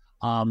purchase?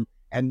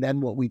 And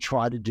then what we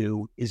try to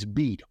do is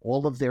beat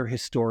all of their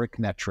historic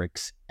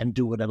metrics and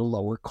do it at a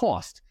lower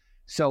cost.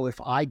 So if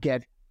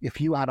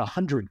you had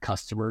 100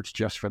 customers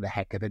just for the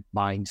heck of it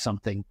buying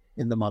something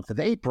in the month of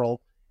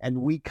April,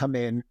 and we come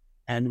in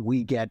and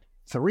we get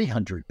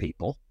 300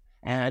 people,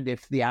 and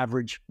if the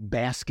average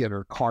basket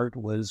or cart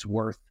was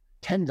worth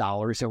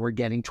 $10 and we're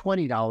getting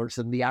 $20,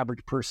 and the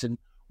average person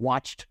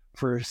watched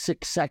for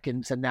 6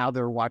 seconds and now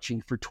they're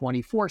watching for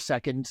 24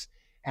 seconds,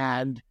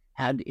 and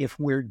if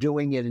we're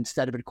doing it,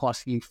 instead of it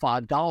costing you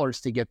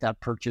 $5 to get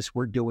that purchase,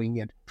 we're doing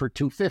it for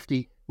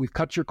 $2.50. We've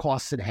cut your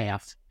costs in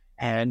half,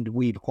 and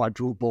we've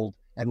quadrupled,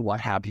 and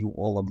what have you,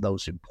 all of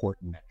those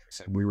important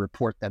metrics. And we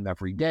report them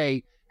every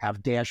day,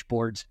 have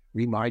dashboards,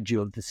 remind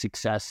you of the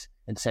success,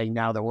 and say,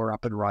 now that we're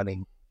up and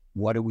running,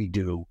 what do we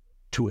do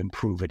to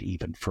improve it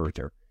even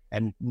further?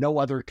 And no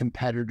other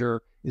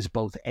competitor is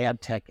both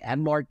ad tech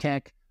and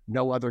martech.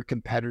 No other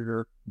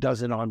competitor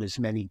does it on as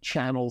many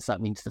channels.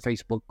 That means the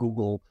Facebook,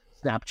 Google,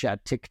 Snapchat,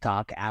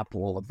 TikTok,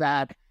 Apple, all of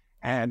that.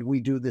 And we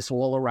do this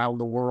all around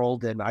the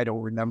world. And I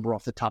don't remember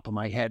off the top of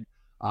my head,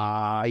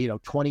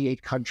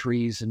 28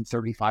 countries and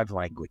 35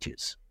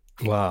 languages.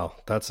 Wow,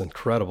 that's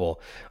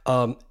incredible.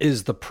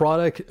 Is the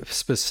product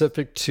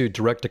specific to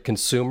direct to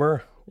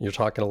consumer, You're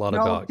talking a lot No,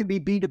 it about. can be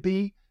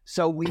B2B.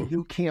 So we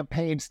do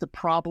campaigns. The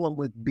problem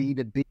with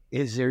B2B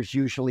is there's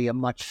usually a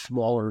much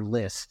smaller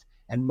list,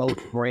 and most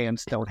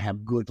brands don't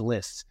have good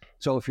lists.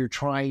 So if you're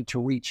trying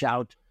to reach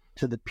out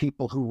to the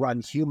people who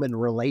run human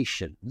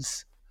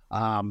relations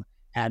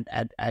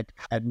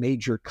at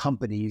major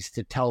companies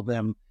to tell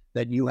them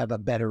that you have a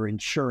better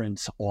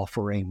insurance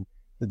offering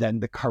than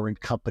the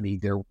current company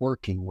they're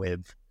working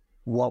with,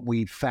 what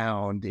we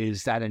found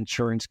is that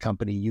insurance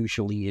company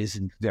usually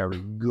isn't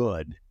very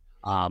good.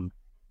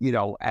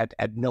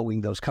 At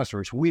knowing those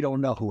customers. We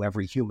don't know who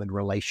every human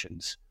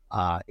relations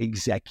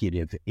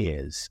executive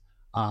is.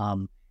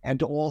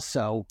 And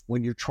also,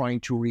 when you're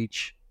trying to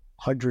reach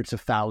hundreds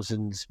of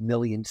thousands,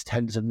 millions,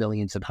 tens of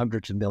millions, and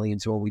hundreds of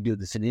millions, well, we do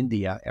this in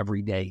India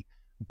every day,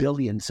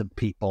 billions of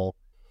people,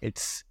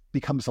 it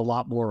becomes a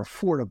lot more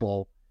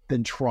affordable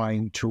than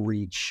trying to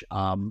reach,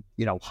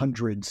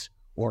 hundreds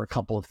or a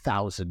couple of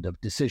thousand of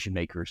decision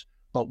makers.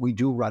 But we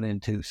do run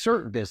into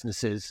certain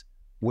businesses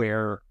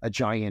where a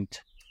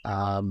giant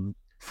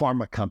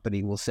pharma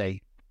company will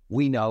say,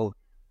 we know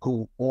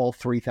who all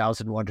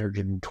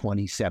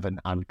 3,127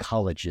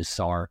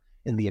 oncologists are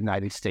in the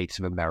United States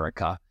of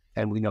America,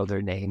 and we know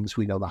their names,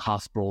 we know the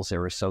hospitals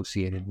they're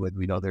associated with,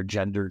 we know their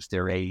genders,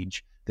 their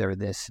age, their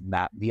this,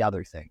 that, the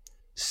other thing.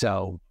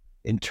 So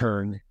in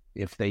turn,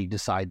 if they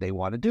decide they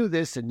want to do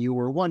this, and you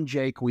were one,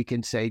 Jake, we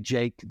can say,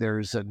 Jake,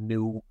 there's a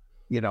new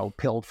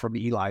pill from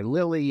Eli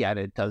Lilly, and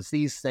it does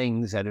these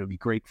things, and it would be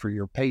great for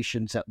your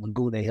patients at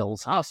Laguna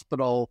Hills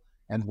Hospital,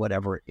 and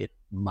whatever it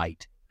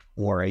might,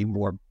 or a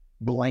more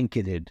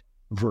blanketed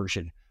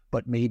version.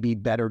 But maybe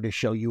better to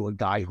show you a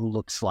guy who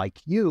looks like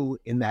you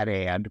in that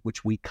ad,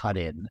 which we cut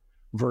in,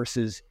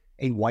 versus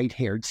a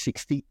white-haired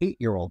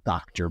 68-year-old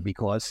doctor,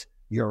 because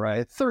you're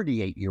a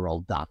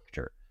 38-year-old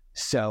doctor.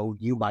 So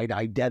you might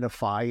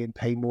identify and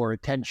pay more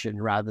attention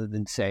rather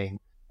than saying,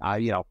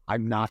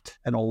 I'm not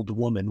an old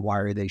woman.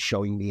 Why are they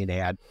showing me an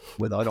ad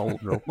with an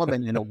older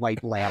woman in a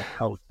white lab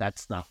coat?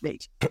 That's not me.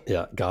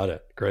 Yeah, got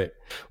it. Great.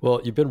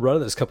 Well, you've been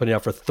running this company now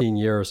for 13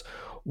 years.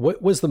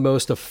 What was the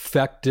most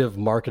effective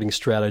marketing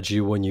strategy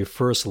when you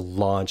first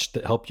launched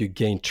that helped you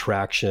gain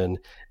traction?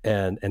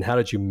 And how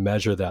did you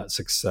measure that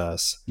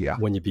success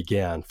when you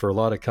began? For a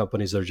lot of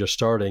companies that are just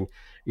starting,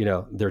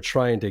 they're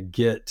trying to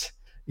get,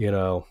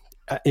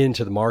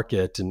 into the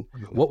market. And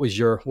what was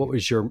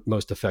your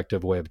most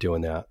effective way of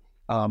doing that?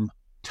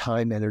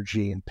 Time,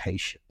 energy, and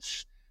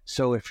patience.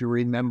 So if you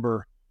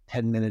remember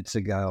 10 minutes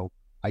ago,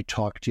 I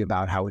talked to you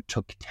about how it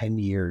took 10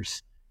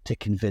 years to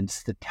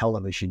convince the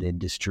television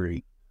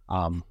industry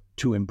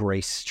to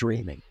embrace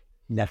streaming.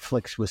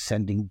 Netflix was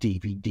sending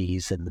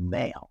DVDs in the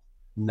mail,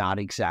 not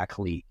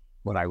exactly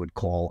what I would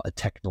call a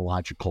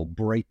technological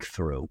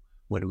breakthrough,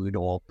 when it would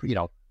all,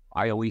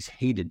 I always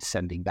hated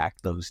sending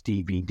back those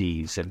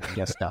DVDs, and I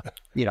guess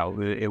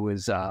it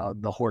was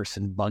the horse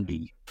and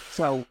buggy.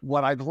 So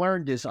what I've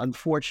learned is,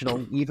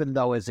 unfortunately, even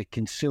though as a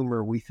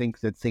consumer we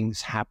think that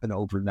things happen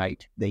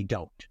overnight, they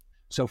don't.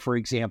 So for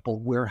example,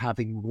 we're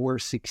having more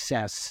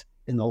success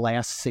in the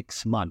last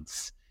 6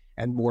 months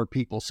and more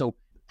people. So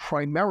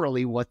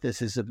primarily what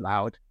this is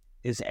about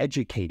is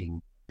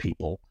educating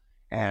people.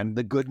 And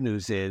the good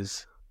news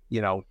is,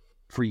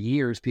 for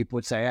years, people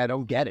would say, I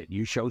don't get it.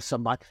 You'd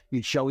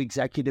show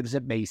executives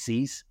at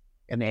Macy's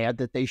an ad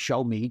that they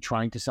show me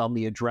trying to sell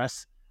me a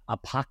dress, a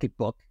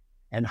pocketbook,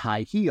 and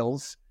high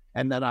heels.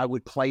 And then I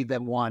would play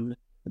them one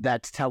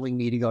that's telling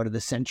me to go to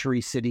the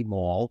Century City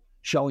Mall,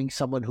 showing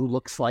someone who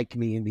looks like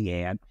me in the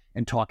ad,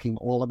 and talking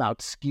all about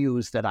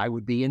SKUs that I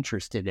would be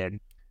interested in.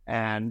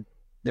 And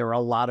there are a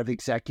lot of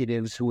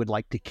executives who would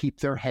like to keep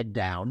their head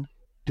down,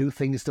 do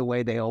things the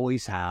way they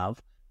always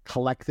have,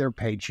 collect their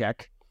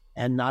paycheck,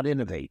 and not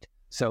innovate.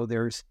 So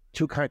there's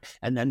two kinds.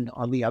 And then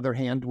on the other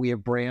hand, we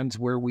have brands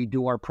where we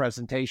do our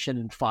presentation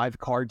and 5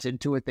 cards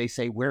into it, they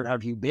say, where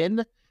have you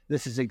been?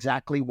 This is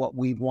exactly what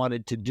we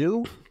wanted to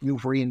do.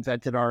 You've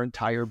reinvented our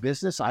entire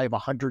business. I have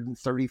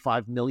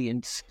 135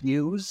 million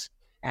SKUs,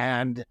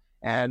 and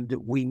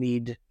we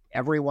need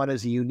everyone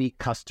as a unique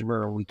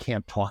customer, and we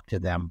can't talk to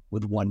them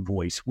with one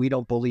voice. We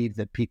don't believe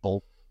that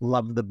people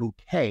love the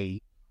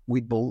bouquet.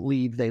 We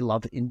believe they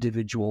love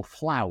individual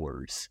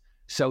flowers.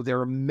 So there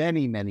are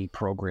many, many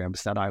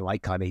programs that I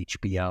like on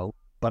HBO,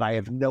 but I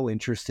have no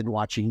interest in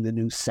watching the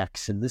new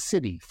Sex and the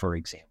City, for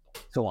example.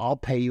 So I'll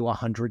pay you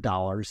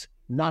 $100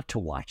 not to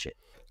watch it.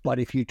 But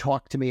if you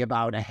talk to me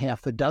about a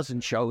half a dozen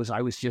shows,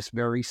 I was just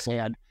very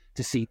sad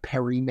to see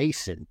Perry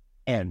Mason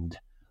end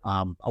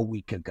a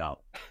week ago.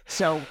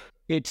 So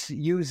it's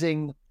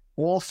using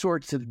all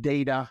sorts of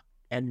data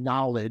and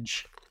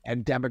knowledge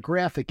and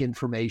demographic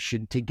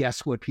information to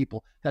guess what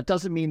people. That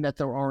doesn't mean that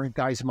there aren't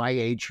guys my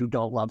age who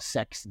don't love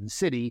Sex and the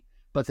City,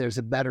 but there's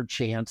a better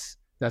chance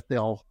that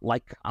they'll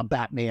like a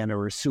Batman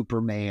or a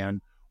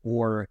Superman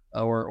or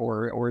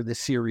the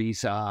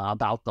series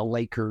about the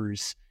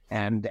Lakers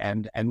and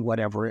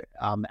whatever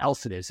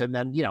else it is. And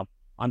then,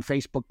 on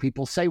Facebook,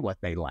 people say what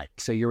they like.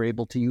 So you're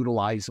able to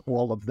utilize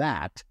all of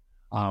that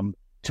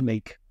to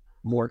make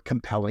more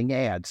compelling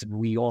ads. And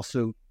we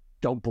also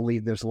don't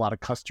believe there's a lot of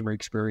customer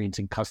experience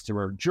and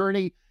customer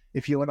journey.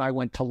 If you and I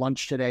went to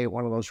lunch today at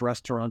one of those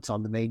restaurants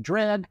on the main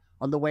drag,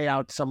 on the way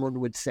out, someone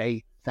would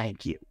say,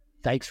 thank you.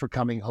 Thanks for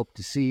coming. Hope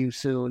to see you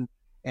soon.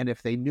 And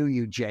if they knew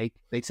you, Jake,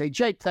 they'd say,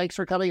 Jake, thanks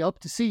for coming. Hope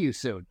to see you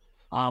soon.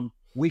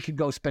 We could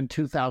go spend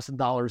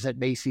 $2,000 at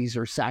Macy's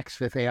or Saks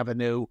Fifth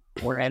Avenue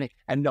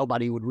and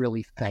nobody would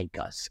really thank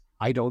us.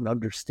 I don't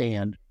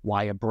understand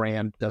why a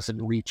brand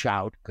doesn't reach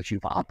out, because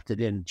you've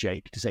opted in,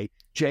 Jake, to say,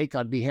 Jake,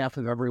 on behalf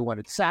of everyone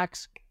at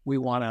Saks, we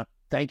want to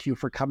thank you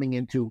for coming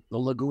into the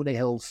Laguna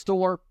Hills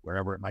store,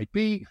 wherever it might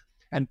be,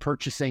 and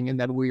purchasing. And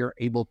then we are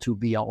able to,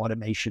 via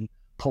automation,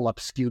 pull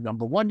up SKU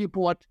number 1 you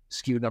bought,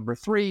 SKU number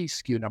 3,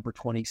 SKU number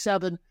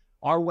 27.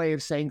 Our way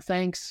of saying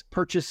thanks,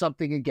 purchase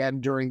something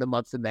again during the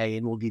month of May,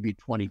 and we'll give you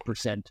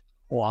 20%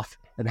 off.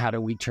 And how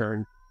do we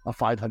turn a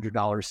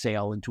 $500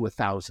 sale into a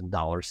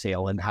 $1,000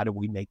 sale? And how do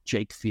we make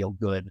Jake feel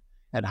good?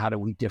 And how do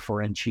we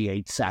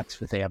differentiate Saks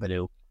Fifth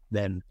Avenue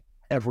than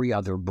every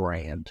other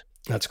brand?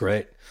 That's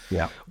great.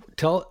 Yeah.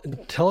 Tell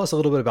us a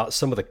little bit about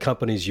some of the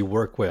companies you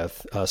work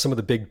with, some of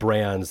the big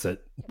brands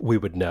that we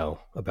would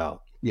know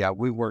about. Yeah,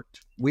 we've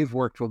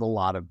worked with a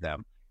lot of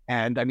them.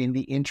 And I mean,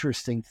 the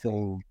interesting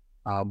thing,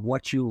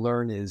 what you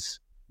learn is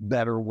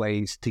better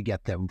ways to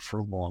get them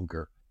for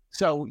longer.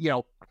 So,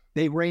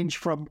 they range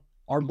from,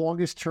 our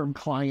longest term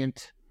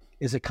client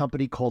is a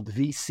company called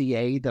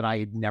VCA that I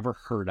had never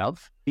heard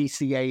of.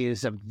 VCA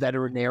is a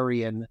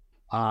veterinarian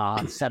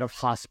set of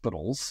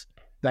hospitals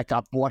that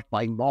got bought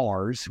by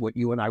Mars, what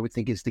you and I would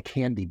think is the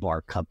candy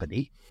bar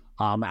company,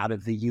 out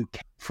of the UK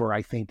for,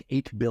 I think,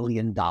 $8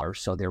 billion.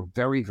 So they're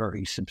very,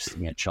 very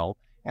substantial.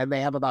 And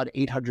they have about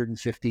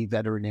 850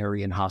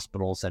 veterinarian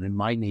hospitals. And in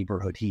my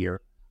neighborhood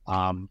here,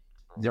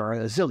 there are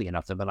a zillion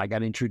of them. And I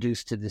got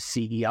introduced to the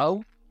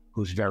CEO,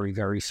 who's very,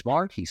 very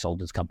smart. He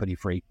sold his company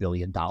for $8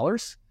 billion.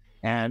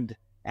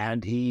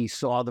 And he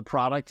saw the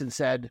product and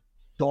said,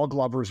 dog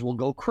lovers will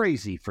go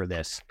crazy for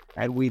this.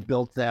 And we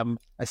built them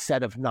a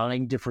set of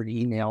 9 different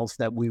emails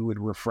that we would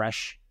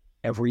refresh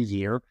every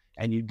year.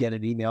 And you'd get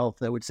an email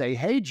that would say,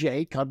 hey,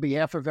 Jake, on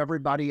behalf of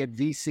everybody at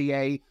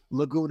VCA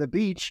Laguna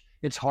Beach,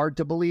 it's hard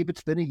to believe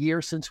it's been a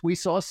year since we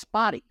saw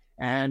Spotty.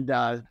 And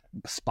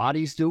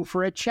Spotty's due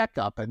for a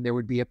checkup. And there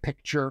would be a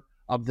picture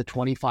of the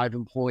 25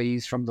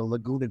 employees from the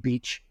Laguna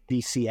Beach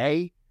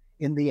VCA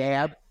in the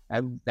ad,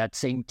 and that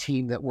same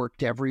team that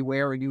worked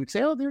everywhere. And you would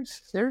say, oh,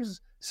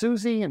 there's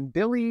Susie and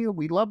Billy.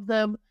 We love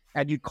them.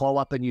 And you'd call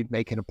up and you'd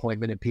make an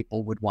appointment, and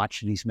people would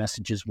watch these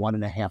messages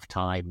 1.5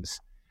 times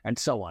and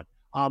so on.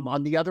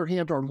 On the other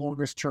hand, our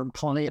longest-term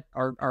client,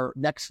 our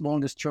next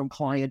longest-term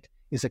client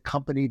is a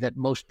company that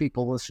most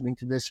people listening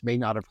to this may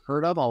not have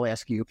heard of. I'll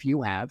ask you if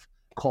you have,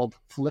 called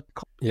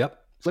Flipkart.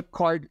 Yep.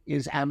 Flipkart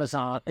is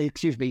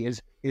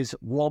is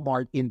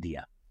Walmart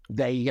India.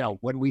 They,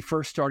 when we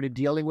first started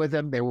dealing with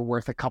them, they were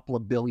worth a couple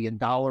of $2 billion.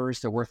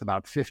 They're worth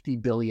about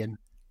 $50 billion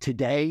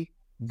today.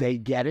 They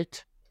get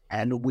it,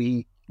 and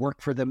we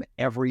work for them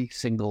every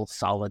single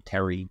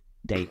solitary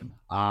day.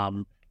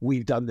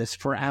 We've done this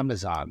for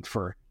Amazon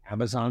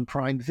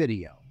Prime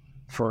Video,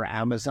 for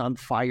Amazon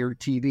Fire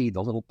TV,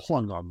 the little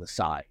plug on the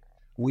side.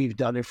 We've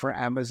done it for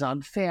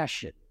Amazon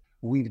Fashion.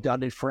 We've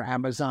done it for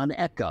Amazon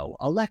Echo.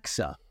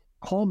 Alexa,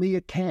 call me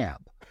a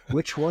cab.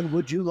 Which one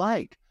would you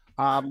like?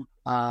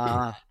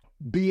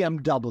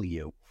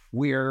 BMW.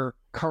 We're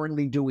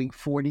currently doing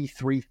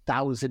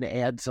 43,000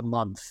 ads a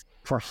month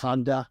for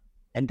Honda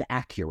and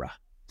Acura.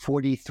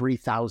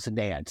 43,000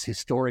 ads.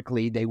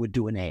 Historically, they would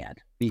do an ad.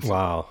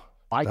 Wow.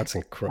 That's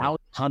incredible.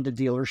 Honda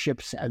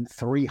dealerships and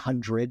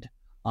 300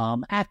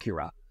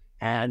 Acura.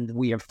 And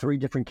we have 3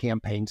 different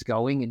campaigns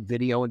going in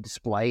video and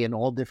display in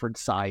all different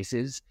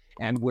sizes.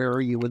 And where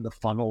are you in the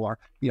funnel? Or,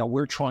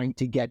 we're trying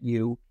to get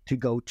you to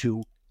go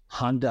to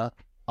Honda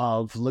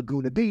of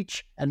Laguna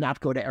Beach and not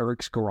go to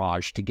Eric's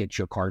Garage to get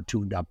your car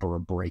tuned up or a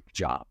brake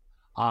job.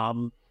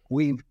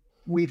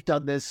 We've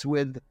done this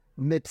with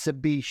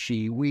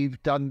Mitsubishi.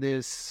 We've done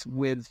this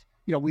with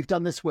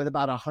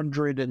about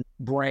 100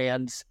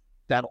 brands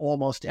that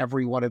almost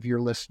every one of your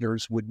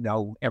listeners would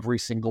know, every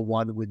single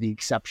one, with the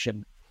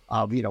exception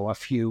of, a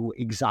few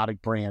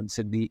exotic brands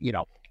in the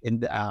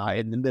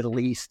Middle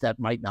East that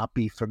might not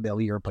be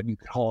familiar, but you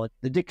could call it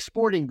the Dick's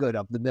Sporting Good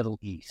of the Middle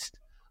East.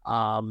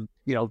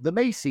 The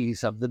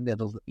Macy's of the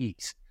Middle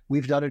East.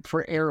 We've done it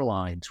for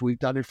airlines. We've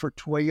done it for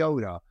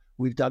Toyota.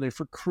 We've done it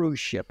for cruise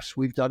ships.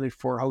 We've done it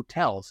for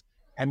hotels.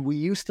 And we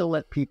used to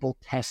let people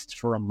test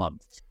for a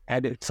month.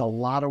 And it's a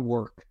lot of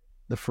work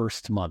the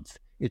first month.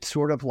 It's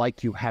sort of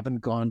like you haven't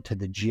gone to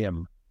the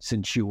gym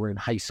since you were in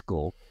high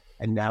school,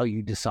 and now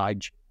you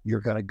decide you're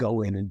going to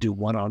go in and do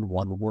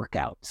one-on-one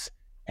workouts.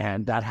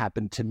 And that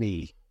happened to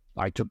me.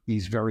 I took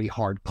these very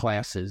hard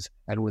classes,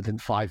 and within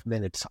 5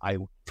 minutes, I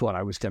thought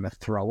I was going to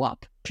throw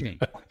up.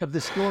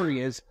 The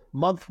story is,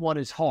 month 1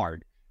 is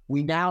hard.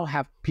 We now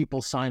have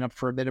people sign up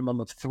for a minimum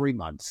of 3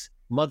 months.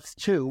 Month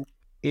 2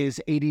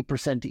 is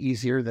 80%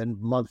 easier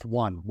than month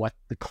 1, what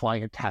the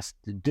client has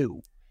to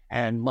do.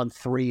 And month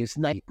 3 is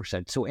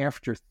 90%. So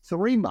after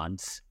 3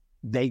 months,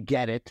 they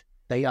get it.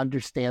 They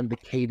understand the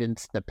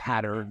cadence, the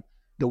pattern,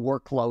 the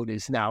workload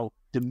is now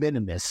de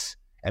minimis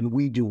and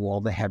we do all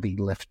the heavy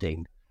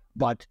lifting.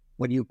 But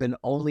when you've been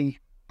only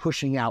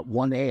pushing out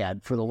one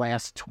ad for the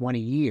last 20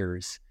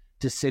 years,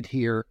 to sit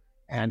here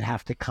and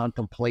have to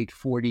contemplate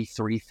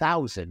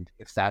 43,000,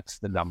 if that's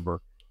the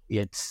number,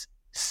 it's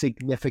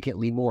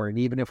significantly more. And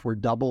even if we're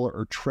double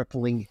or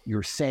tripling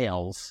your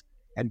sales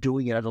and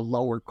doing it at a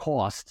lower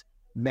cost,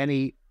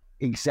 many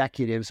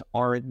executives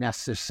aren't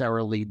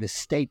necessarily the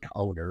stake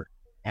owner.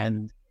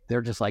 And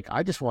they're just like,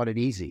 I just want it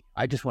easy.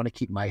 I just want to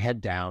keep my head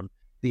down.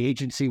 The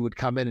agency would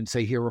come in and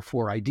say, here are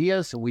 4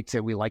 ideas. And we'd say,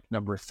 we like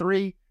number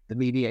 3. The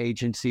media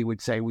agency would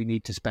say, we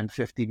need to spend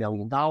 $50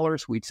 million.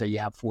 We'd say, you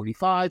have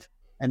 45.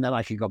 And then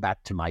I could go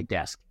back to my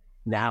desk.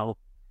 Now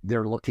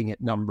they're looking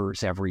at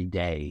numbers every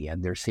day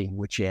and they're seeing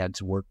which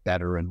ads work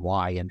better and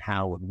why and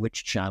how and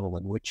which channel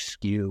and which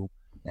SKU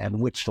and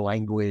which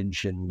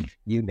language and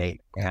you name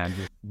it. And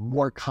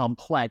more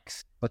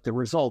complex, but the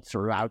results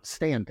are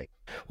outstanding.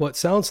 Well, it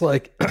sounds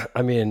like,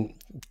 I mean,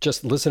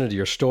 just listening to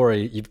your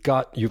story,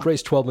 you've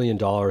raised $12 million.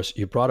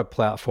 You brought a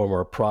platform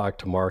or a product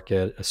to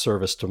market, a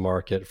service to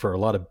market for a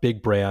lot of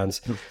big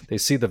brands. They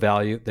see the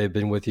value. They've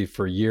been with you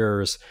for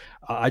years.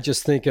 I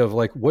just think of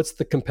like, what's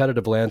the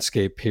competitive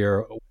landscape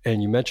here?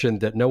 And you mentioned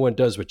that no one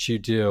does what you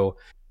do.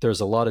 There's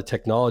a lot of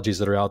technologies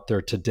that are out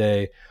there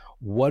today.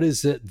 What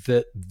is it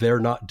that they're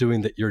not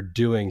doing that you're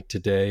doing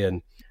today?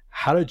 And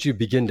how did you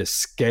begin to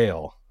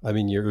scale? I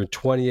mean, you're in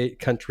 28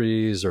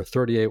 countries or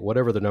 38,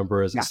 whatever the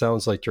number is. Yeah. It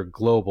sounds like you're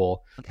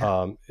global.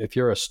 Okay. If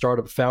you're a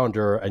startup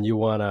founder and you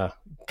want to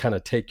kind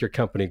of take your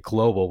company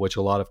global, which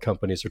a lot of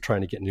companies are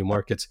trying to get new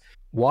markets,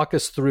 walk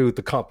us through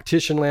the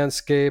competition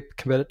landscape,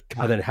 and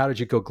then how did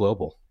you go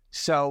global?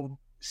 So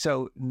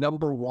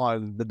number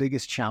one, the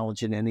biggest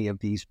challenge in any of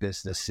these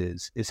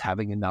businesses is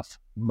having enough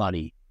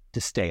money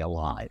to stay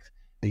alive.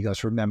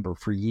 Because remember,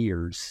 for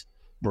years,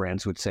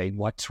 brands would say,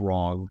 what's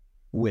wrong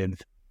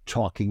with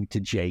talking to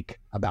Jake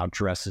about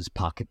dresses,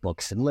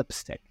 pocketbooks, and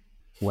lipstick,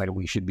 when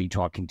we should be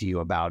talking to you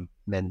about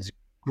men's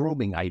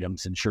grooming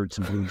items and shirts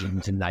and blue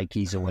jeans and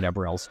Nikes and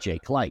whatever else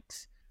Jake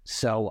likes.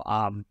 So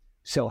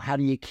how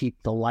do you keep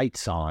the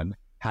lights on?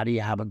 How do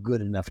you have a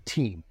good enough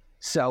team?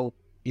 So,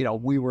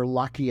 we were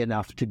lucky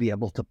enough to be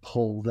able to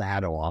pull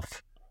that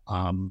off,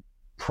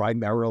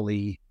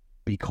 primarily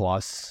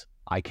because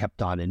I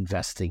kept on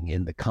investing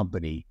in the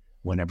company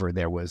whenever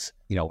there was,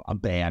 a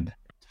bad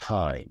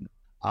time.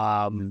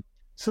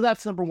 So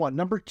that's number one.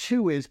 Number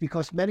two is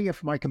because many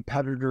of my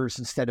competitors,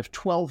 instead of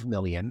 12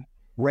 million,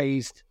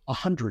 raised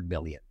 100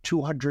 million,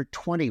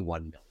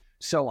 221 million.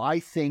 So I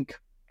think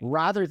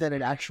rather than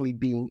it actually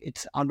being,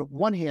 it's on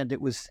one hand,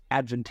 it was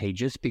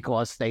advantageous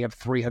because they have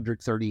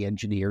 330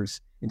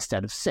 engineers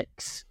instead of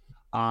 6.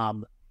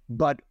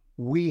 But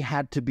we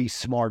had to be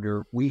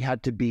smarter. We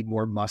had to be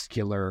more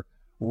muscular.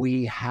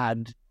 We're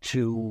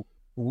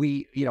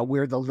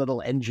the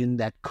little engine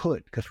that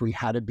could, because we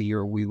had to be,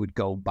 or we would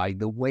go by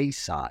the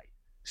wayside.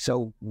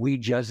 So we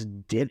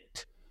just did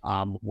it,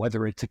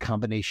 whether it's a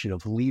combination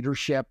of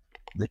leadership,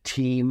 the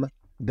team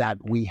that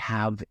we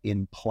have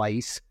in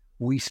place.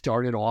 We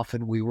started off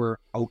and we were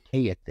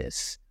okay at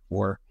this,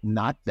 or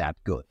not that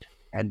good.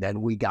 And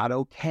then we got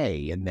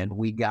okay, and then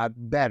we got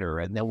better,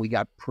 and then we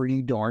got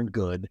pretty darn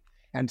good.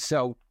 And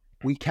so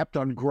we kept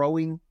on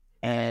growing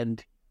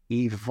and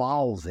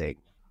evolving,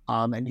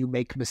 and you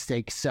make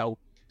mistakes. So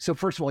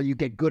first of all, you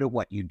get good at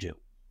what you do.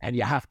 And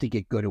you have to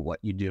get good at what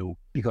you do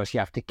because you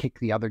have to kick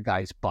the other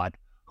guy's butt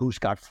who's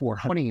got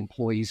 420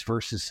 employees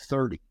versus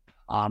 30.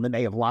 And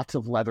they have lots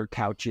of leather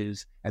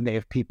couches, and they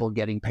have people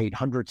getting paid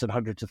hundreds and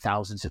hundreds of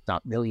thousands, if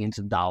not millions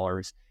of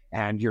dollars.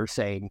 And you're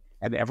saying,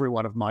 and every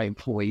one of my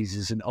employees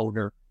is an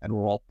owner, and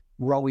we're all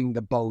rowing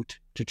the boat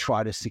to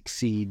try to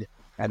succeed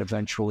and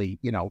eventually,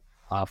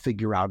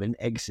 figure out an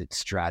exit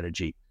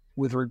strategy.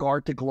 With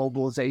regard to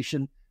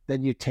globalization,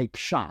 then you take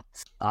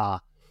shots.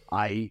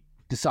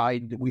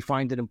 We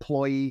find an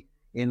employee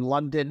in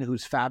London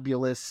who's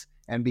fabulous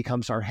and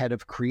becomes our head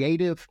of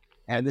creative.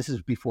 And this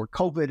is before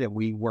COVID, and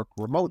we work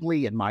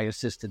remotely, and my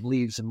assistant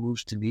leaves and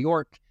moves to New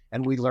York,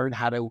 and we learn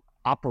how to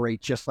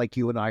operate just like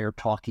you and I are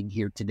talking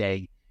here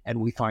today. And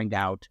we find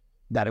out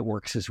that it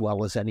works as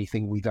well as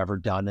anything we've ever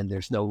done. And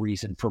there's no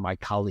reason for my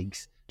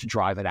colleagues to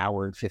drive an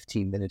hour and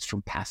 15 minutes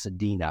from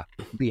Pasadena,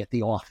 be at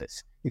the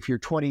office. If you're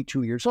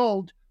 22 years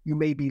old, you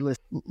may be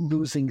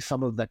losing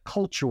some of the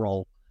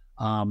cultural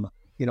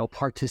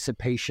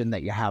participation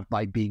that you have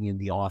by being in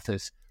the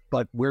office,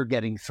 but we're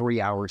getting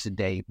 3 hours a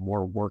day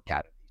more work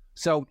out of it.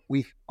 So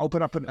we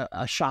open up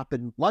a shop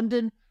in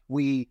London.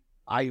 We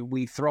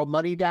throw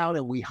money down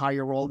and we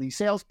hire all these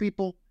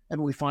salespeople,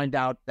 and we find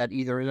out that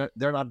either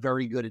they're not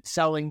very good at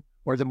selling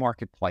or the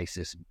marketplace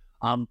isn't.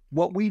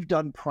 What we've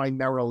done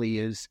primarily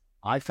is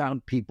I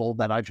found people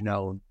that I've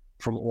known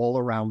from all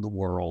around the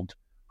world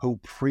who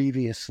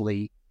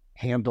previously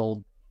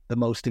handled the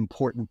most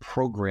important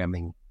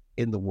programming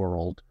in the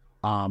world,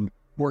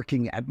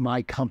 working at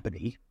my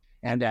company.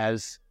 And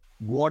as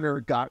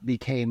Warner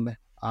became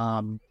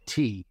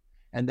T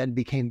and then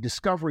became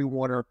Discovery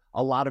Warner,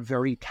 a lot of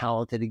very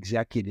talented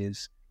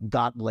executives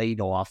got laid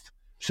off.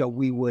 So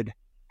we would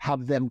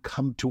have them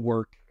come to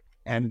work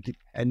and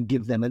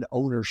give them an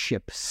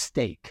ownership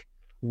stake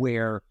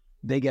where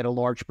they get a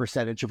large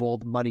percentage of all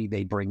the money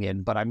they bring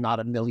in, but I'm not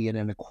 $1.25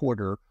 million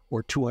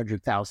or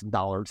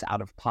 $200,000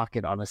 out of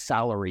pocket on a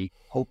salary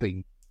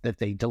hoping that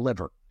they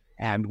deliver.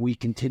 And we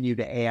continue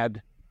to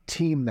add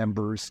team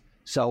members.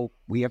 So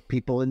we have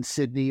people in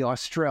Sydney,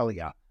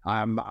 Australia.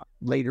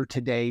 Later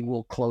today,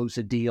 we'll close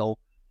a deal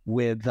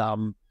with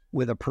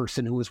a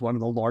person who is one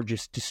of the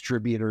largest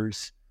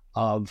distributors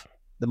of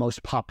the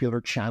most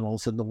popular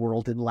channels in the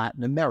world in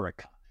Latin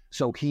America.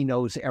 So he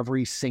knows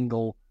every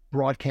single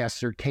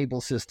broadcaster,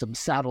 cable system,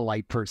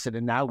 satellite person,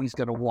 and now he's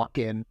going to walk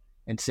in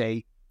and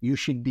say, you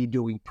should be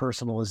doing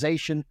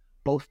personalization,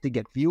 both to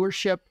get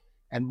viewership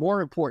and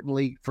more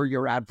importantly, for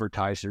your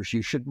advertisers.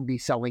 You shouldn't be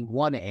selling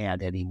one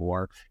ad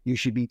anymore. You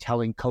should be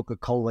telling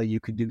Coca-Cola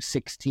you could do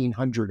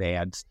 1,600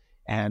 ads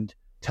and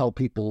tell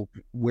people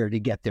where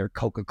to get their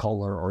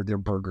Coca-Cola or their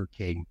Burger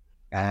King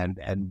and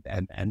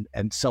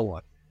so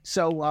on.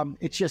 So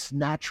it's just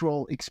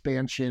natural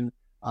expansion,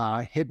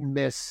 hit and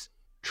miss,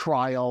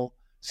 trial.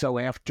 So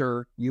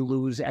after you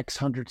lose X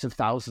hundreds of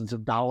thousands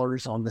of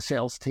dollars on the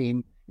sales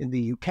team in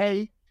the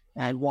UK,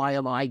 and why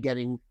am I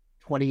getting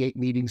 28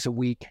 meetings a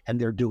week and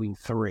they're doing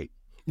 3?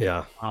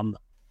 Yeah.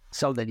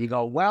 So then you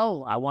go,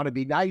 well, I want to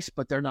be nice,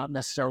 but they're not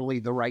necessarily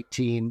the right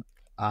team.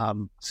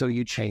 So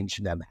you change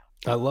them out.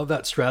 I love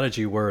that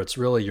strategy where it's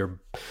really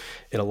you're,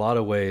 in a lot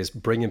of ways,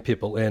 bringing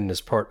people in as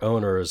part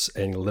owners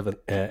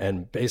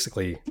and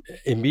basically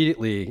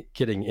immediately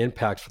getting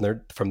impact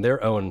from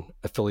their own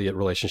affiliate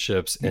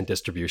relationships and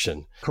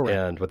distribution. Correct.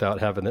 And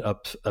without having the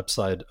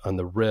upside on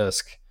the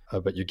risk,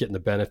 but you're getting the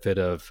benefit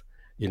of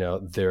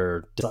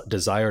their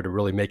desire to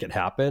really make it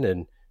happen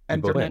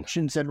and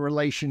connections and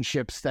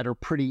relationships that are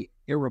pretty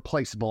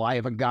irreplaceable. I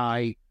have a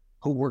guy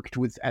who worked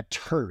at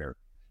Turner.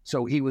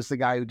 So he was the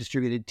guy who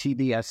distributed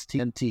TBS,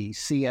 TNT,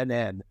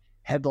 CNN,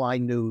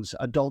 Headline News,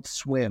 Adult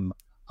Swim.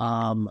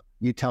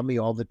 You tell me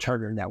all the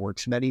Turner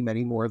networks, many,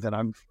 many more than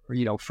I'm,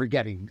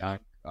 forgetting.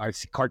 I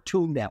see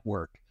Cartoon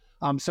Network.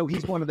 So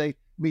he's one of the,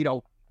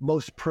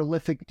 most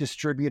prolific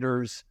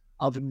distributors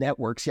of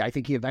networks. Yeah, I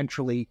think he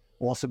eventually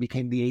also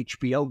became the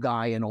HBO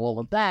guy and all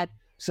of that.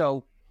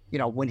 So,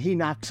 when he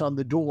knocks on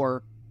the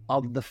door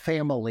of the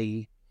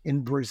family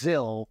in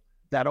Brazil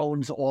that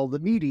owns all the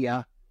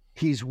media,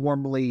 he's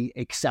warmly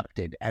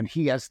accepted, and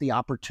he has the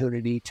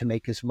opportunity to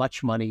make as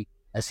much money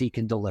as he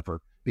can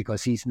deliver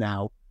because he's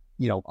now,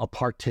 a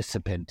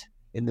participant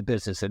in the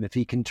business. And if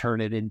he can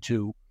turn it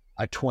into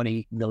a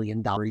 $20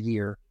 million a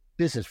year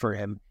business for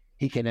him,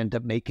 he can end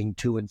up making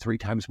 2 and 3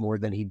 times more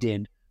than he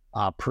did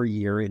per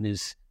year in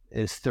his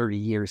 30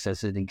 years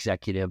as an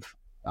executive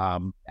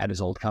at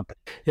his old company.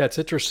 Yeah, it's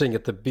interesting.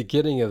 At the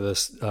beginning of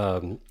this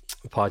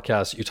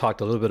podcast, you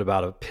talked a little bit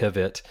about a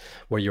pivot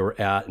where you were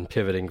at and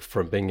pivoting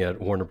from being at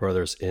Warner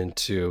Brothers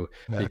into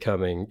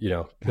becoming,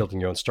 building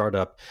your own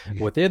startup.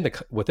 Within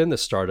the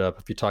startup,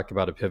 if you talk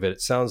about a pivot,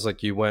 it sounds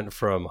like you went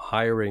from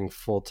hiring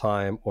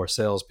full-time or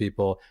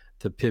salespeople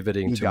to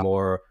pivoting to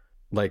more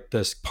like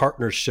this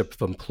partnership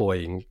of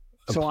employing.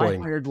 So I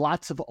hired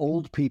lots of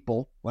old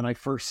people when I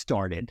first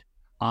started,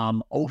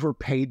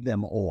 overpaid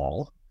them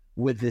all.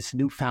 With this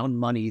newfound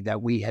money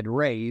that we had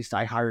raised,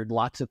 I hired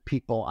lots of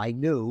people I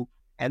knew,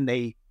 and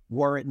they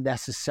weren't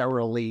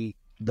necessarily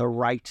the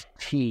right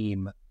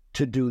team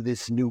to do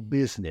this new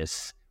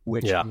business,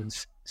 which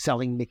was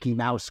selling Mickey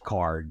Mouse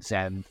cards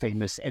and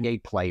famous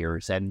NBA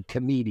players and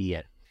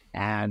comedian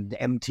and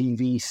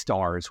MTV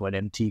stars when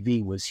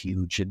MTV was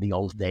huge in the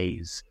old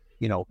days.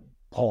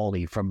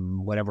 Paulie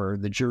from whatever,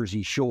 the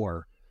Jersey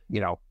Shore,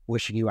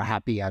 wishing you a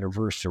happy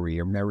anniversary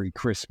or Merry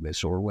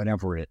Christmas or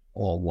whatever it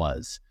all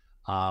was.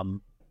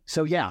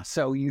 So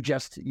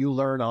you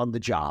learn on the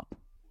job.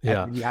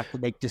 Yeah. And you have to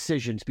make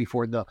decisions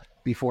before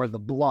the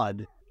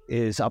blood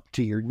is up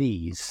to your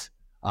knees,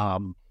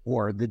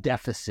 or the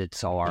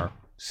deficits are.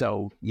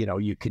 So,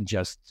 you can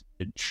just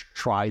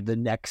try the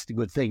next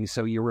good thing.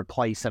 So you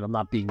replace, and I'm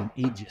not being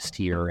ageist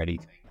here or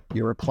anything,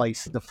 you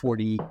replace the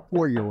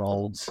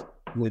 44-year-olds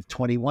with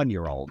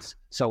 21-year-olds.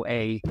 So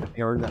they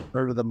earn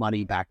the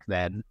money back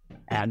then,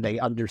 and they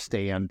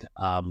understand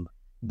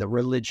the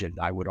religion,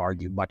 I would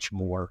argue, much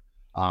more,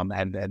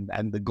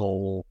 and the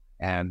goal,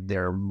 and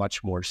they're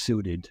much more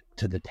suited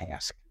to the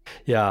task.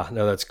 Yeah,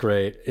 no, that's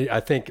great. I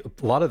think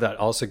a lot of that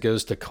also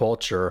goes to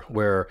culture,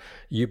 where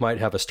you might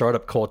have a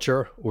startup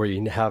culture where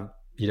you have,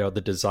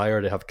 the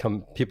desire to have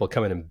people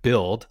come in and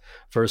build,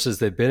 versus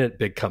they've been at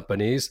big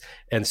companies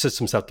and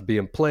systems have to be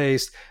in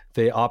place.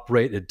 They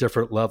operate at a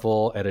different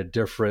level, at a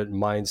different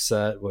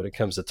mindset when it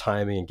comes to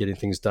timing and getting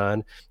things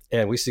done.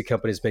 And we see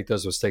companies make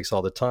those mistakes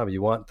all the time.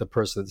 You want the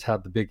person that's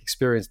had the big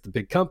experience, the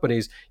big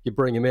companies, you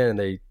bring them in and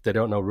they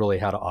don't know really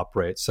how to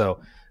operate.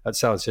 So that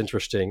sounds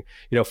interesting.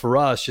 For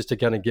us, just to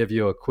kind of give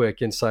you a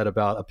quick insight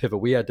about a pivot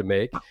we had to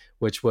make,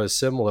 which was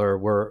similar,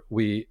 where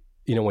we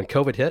when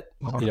COVID hit,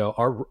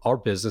 Uh-huh. our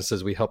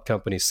businesses, we help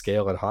companies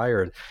scale and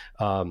hire.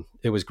 And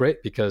it was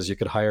great because you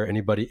could hire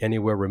anybody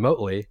anywhere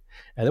remotely.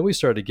 And then we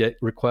started to get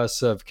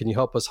requests of, can you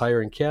help us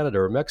hire in Canada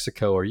or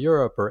Mexico or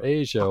Europe or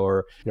Asia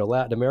or,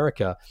 Latin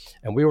America?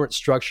 And we weren't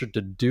structured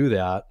to do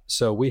that.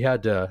 So we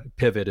had to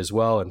pivot as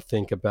well and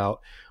think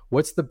about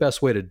what's the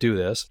best way to do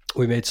this.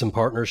 We made some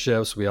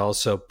partnerships. We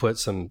also put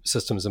some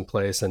systems in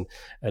place, and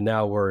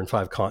now we're in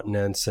 5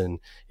 continents, and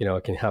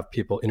it can have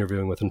people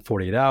interviewing within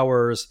 48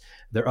 hours.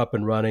 They're up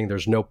and running.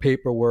 There's no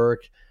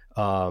paperwork.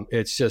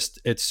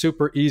 It's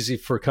super easy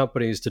for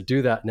companies to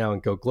do that now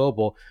and go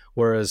global,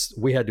 whereas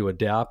we had to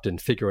adapt and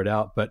figure it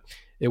out. But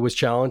it was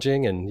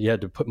challenging, and you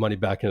had to put money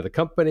back into the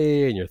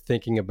company, and you're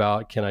thinking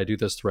about, can I do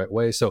this the right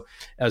way? So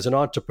as an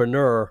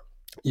entrepreneur,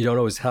 you don't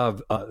always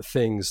have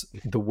things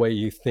the way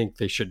you think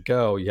they should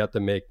go. You have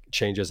to make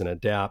changes and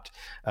adapt.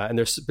 And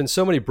there's been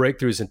so many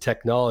breakthroughs in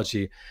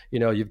technology.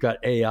 You've got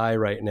AI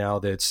right now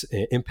that's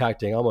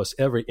impacting almost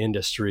every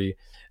industry.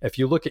 If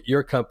you look at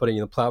your company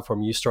and the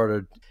platform you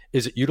started,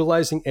 is it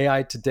utilizing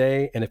AI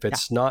today? And if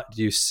it's not,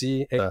 do you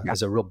see it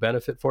as a real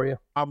benefit for you?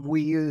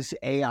 We use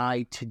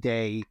AI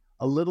today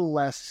a little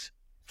less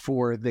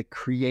for the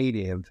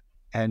creative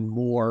and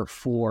more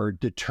for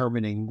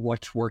determining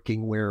what's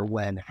working where,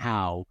 when,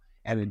 how,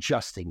 and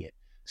adjusting it.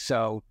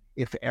 So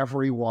if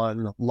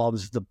everyone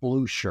loves the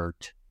blue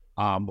shirt,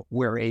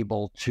 we're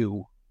able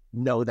to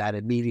know that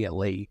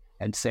immediately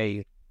and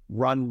say,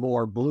 run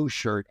more blue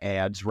shirt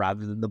ads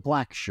rather than the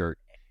black shirt.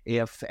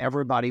 If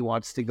everybody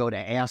wants to go to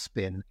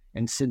Aspen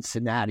and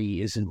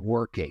Cincinnati isn't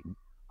working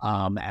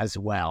as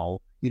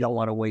well, you don't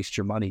want to waste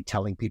your money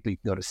telling people you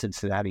can go to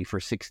Cincinnati for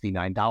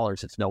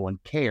 $69 if no one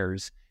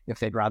cares, if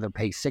they'd rather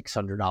pay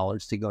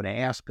 $600 to go to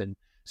Aspen.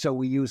 So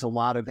we use a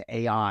lot of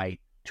AI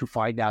to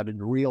find out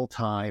in real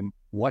time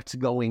what's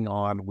going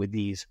on with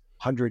these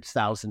hundreds,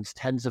 thousands,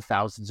 tens of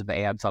thousands of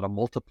ads on a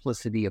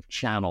multiplicity of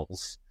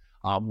channels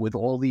with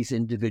all these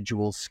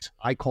individuals.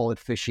 I call it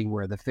fishing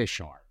where the fish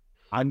are.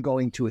 I'm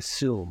going to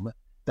assume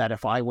that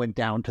if I went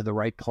down to the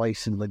right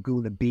place in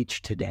Laguna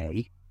Beach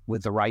today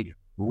with the right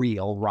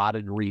reel, rod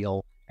and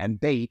reel,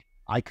 and bait,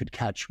 I could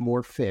catch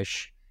more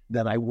fish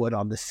than I would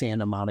on the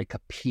Santa Monica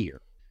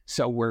Pier.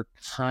 So we're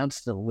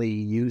constantly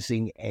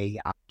using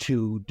AI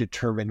to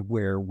determine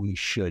where we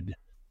should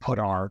put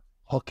our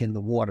hook in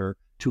the water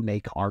to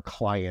make our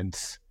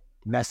clients'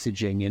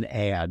 messaging and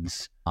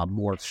ads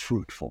more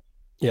fruitful.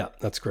 Yeah,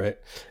 that's great.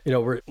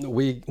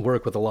 We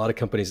work with a lot of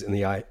companies in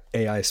the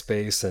AI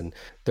space, and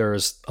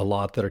there's a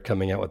lot that are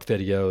coming out with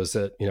videos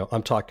that,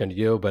 I'm talking to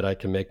you, but I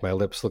can make my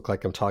lips look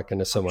like I'm talking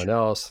to someone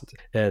else.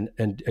 And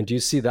do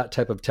you see that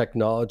type of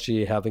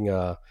technology having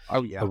a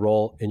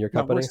role in your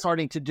company? We're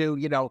starting to do,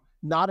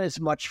 not as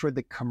much for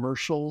the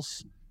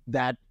commercials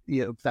that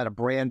that a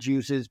brand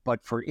uses,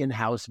 but for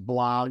in-house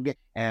blog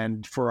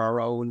and for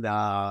our own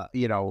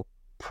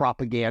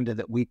propaganda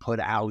that we put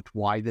out,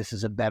 why this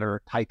is a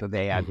better type of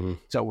ad. Mm-hmm.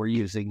 So we're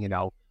using,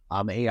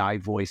 AI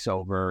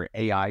voiceover,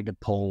 AI to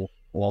pull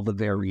all the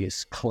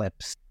various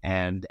clips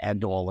and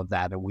all of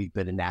that. And we've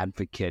been an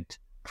advocate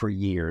for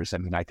years. I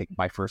mean, I think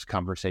my first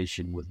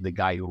conversation with the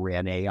guy who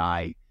ran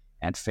AI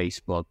at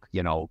Facebook,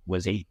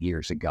 was 8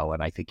 years ago.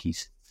 And I think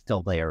he's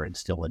still there and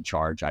still in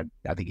charge. I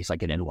think he's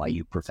like an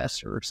NYU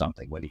professor or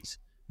something when he's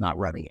not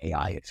running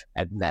AI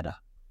at Meta.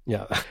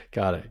 Yeah,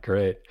 got it.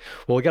 Great.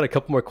 Well, we got a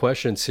couple more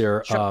questions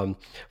here. Sure.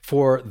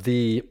 For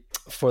the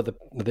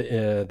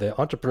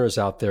entrepreneurs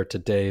out there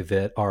today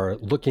that are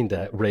looking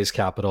to raise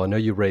capital. I know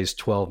you raised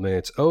 12 million.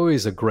 It's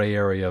always a gray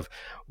area of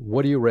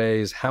what do you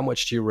raise, how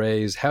much do you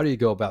raise, how do you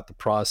go about the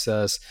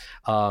process?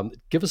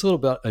 Give us a little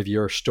bit of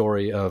your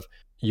story of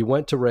you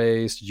went to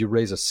raise, did you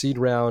raise a seed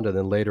round and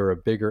then later a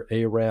bigger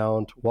A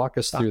round? Walk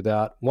us through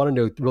that. Want to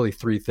know really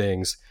 3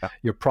 things.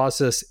 Your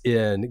process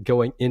in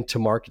going into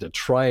market to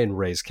try and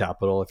raise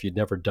capital if you'd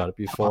never done it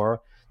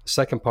before. The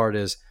second part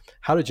is,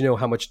 how did you know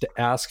how much to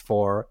ask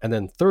for? And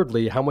then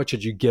thirdly, how much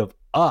did you give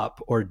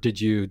up, or did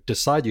you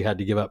decide you had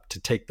to give up to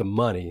take the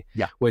money?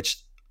 Yeah. Which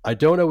I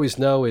don't always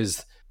know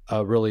is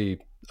really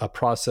a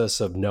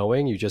process of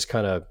knowing. You just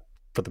kind of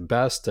for the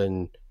best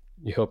and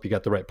you hope you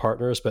got the right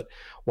partners, but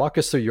walk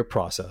us through your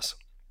process.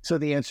 So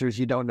the answer is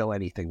you don't know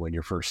anything when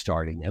you're first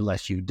starting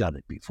unless you've done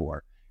it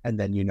before. And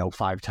then you know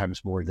 5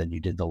 times more than you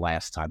did the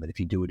last time. And if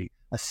you do it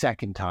a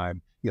second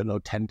time, you'll know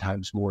 10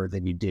 times more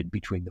than you did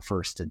between the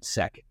first and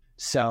second.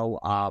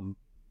 So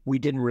we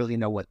didn't really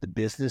know what the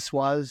business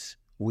was.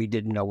 We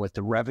didn't know what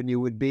the revenue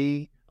would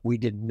be. We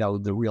didn't know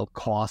the real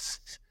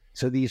costs.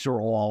 So these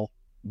are all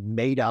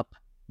made up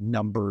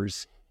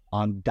numbers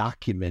on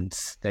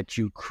documents that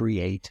you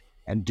create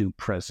and do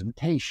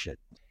presentation.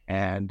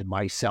 And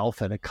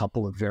myself and a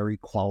couple of very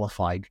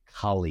qualified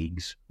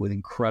colleagues with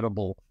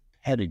incredible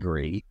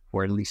pedigree,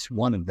 or at least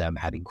one of them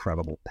had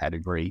incredible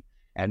pedigree,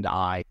 and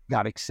I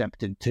got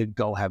accepted to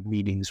go have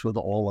meetings with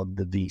all of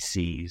the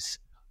VCs.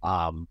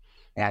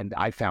 And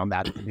I found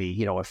that to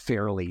be, a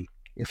fairly,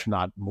 if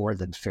not more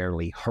than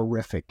fairly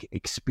horrific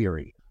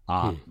experience.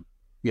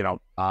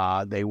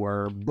 They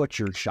were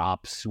butcher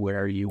shops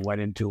where you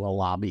went into a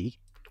lobby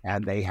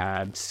and they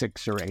had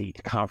 6 or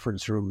 8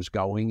 conference rooms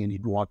going, and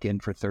you'd walk in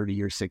for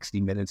 30 or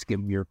 60 minutes, give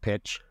them your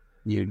pitch,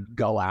 you'd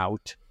go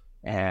out,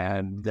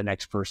 and the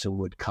next person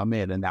would come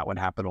in, and that would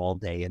happen all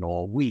day and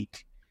all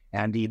week.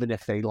 And even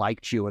if they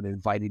liked you and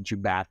invited you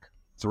back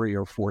 3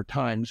 or 4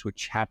 times,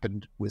 which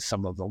happened with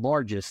some of the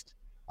largest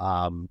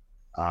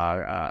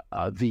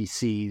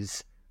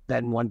VCs,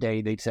 then one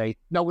day they'd say,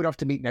 no, we don't have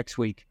to meet next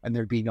week, and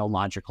there'd be no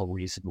logical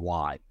reason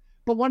why.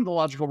 But one of the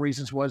logical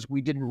reasons was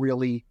we didn't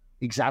really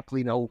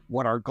exactly know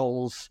what our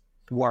goals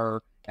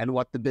were and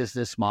what the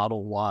business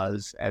model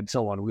was and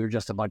so on. We were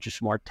just a bunch of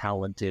smart,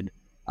 talented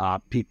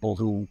people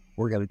who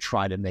were going to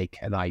try to make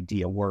an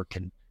idea work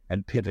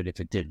and pivot if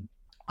it didn't.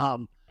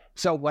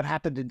 So what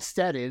happened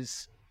instead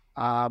is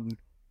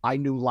I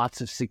knew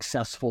lots of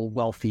successful,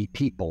 wealthy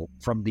people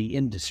from the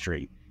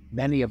industry.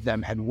 Many of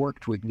them had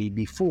worked with me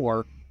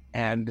before,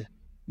 and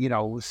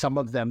some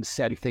of them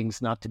said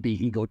things not to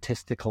be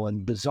egotistical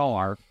and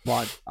bizarre,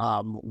 but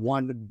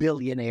one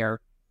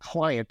billionaire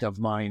client of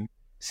mine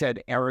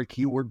said, Eric,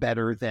 you were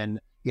better than,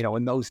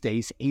 in those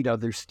days, 8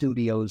 other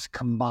studios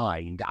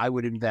combined. I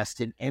would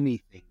invest in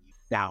anything.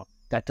 Now,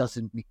 that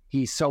doesn't,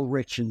 he's so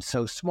rich and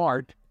so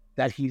smart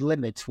that he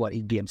limits what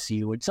he gives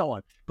you and so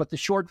on. But the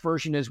short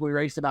version is we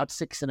raised about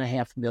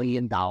 $6.5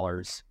 million,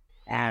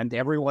 and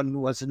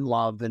everyone was in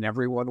love and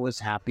everyone was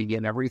happy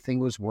and everything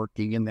was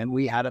working. And then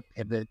we had a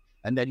pivot,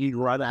 and then you'd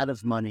run out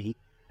of money.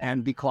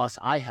 And because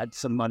I had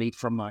some money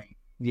from my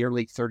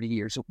nearly 30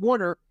 years at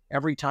Warner,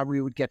 every time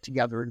we would get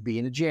together and be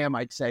in a jam,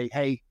 I'd say,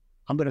 hey,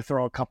 I'm going to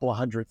throw a couple of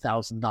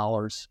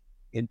 $100,000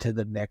 into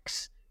the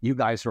mix. You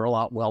guys are a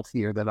lot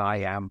wealthier than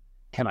I am.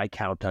 Can I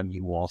count on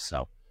you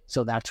also?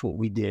 So that's what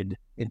we did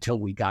until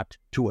we got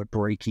to a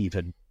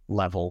break-even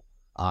level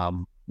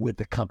with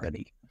the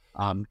company.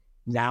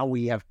 Now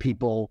we have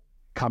people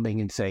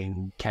coming and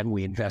saying, can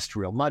we invest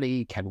real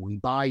money? Can we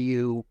buy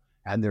you?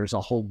 And there's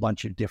a whole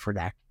bunch of different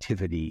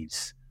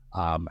activities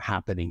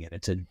happening, and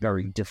it's a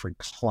very different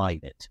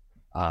climate.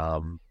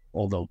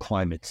 Although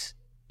climates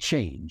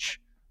change,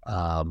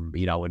 in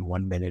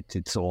 1 minute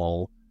it's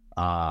all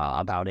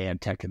about ad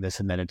tech and this,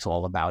 and then it's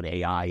all about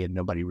AI, and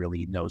nobody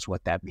really knows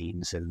what that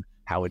means and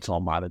how it's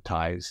all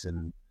monetized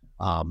and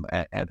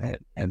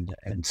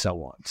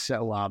so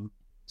on.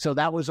 So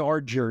that was our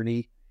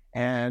journey,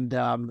 and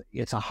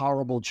it's a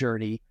horrible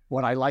journey.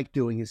 What I like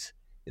doing is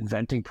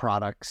inventing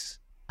products.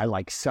 I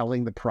like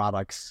selling the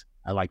products.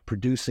 I like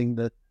producing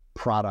the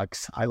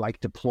products. I like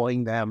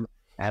deploying them.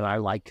 And I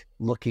like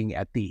looking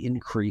at the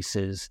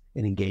increases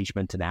in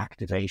engagement and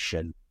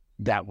activation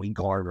that we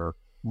garner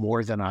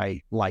more than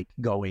I like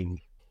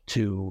going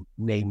to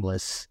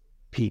nameless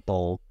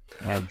people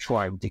and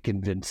trying to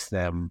convince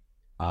them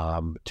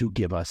to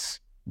give us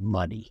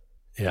money.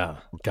 Yeah,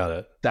 got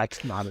it.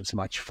 That's not as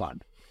much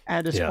fun.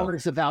 And as far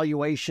as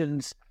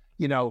evaluations,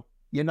 you're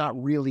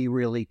not really,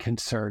 really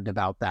concerned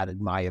about that,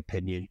 in my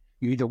opinion.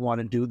 You either want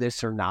to do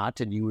this or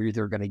not, and you're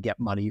either going to get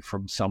money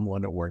from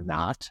someone or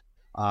not.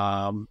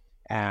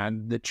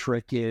 And the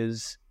trick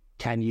is,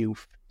 can you,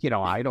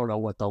 I don't know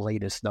what the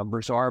latest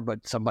numbers are,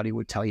 but somebody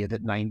would tell you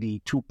that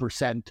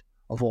 92%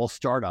 of all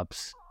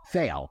startups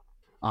fail.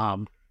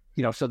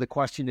 So the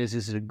question is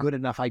it a good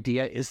enough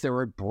idea? Is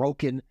there a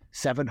broken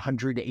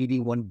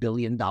 $781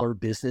 billion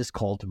business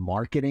called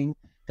marketing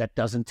that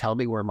doesn't tell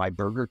me where my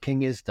Burger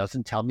King is,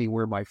 doesn't tell me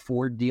where my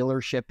Ford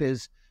dealership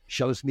is,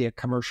 shows me a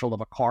commercial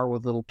of a car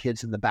with little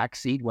kids in the back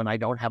seat when I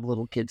don't have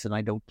little kids and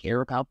I don't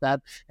care about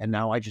that. And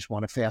now I just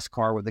want a fast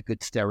car with a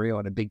good stereo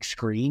and a big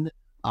screen.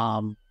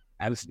 So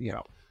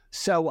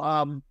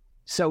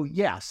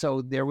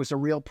there was a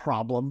real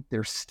problem.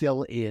 There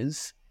still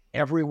is.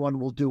 Everyone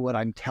will do what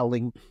I'm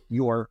telling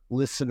your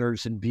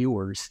listeners and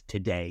viewers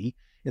today.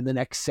 In the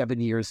next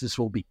 7 years, this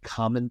will be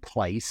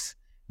commonplace.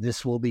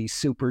 This will be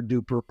super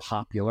duper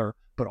popular,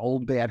 but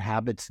old bad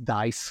habits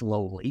die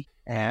slowly.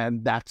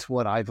 And that's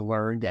what I've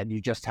learned. And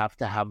you just have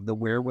to have the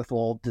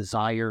wherewithal,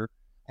 desire,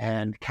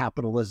 and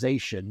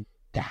capitalization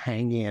to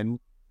hang in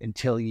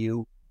until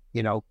you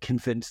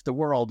convince the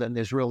world. And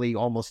there's really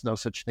almost no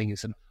such thing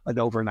as an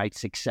overnight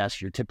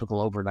success. Your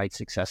typical overnight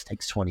success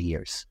takes 20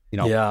 years.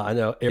 Yeah, I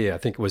know. Yeah, I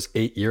think it was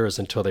 8 years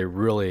until they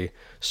really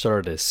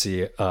started to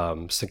see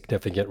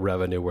significant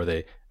revenue where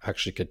they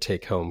actually could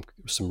take home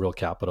some real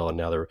capital, and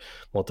now they're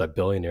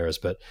multi-billionaires.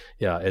 But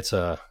yeah,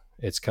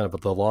 it's kind of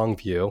the long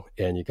view,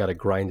 and you got to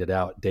grind it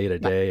out day to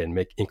day and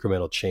make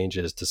incremental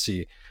changes to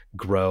see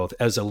growth.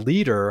 As a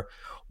leader,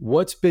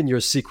 what's been your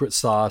secret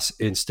sauce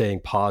in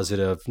staying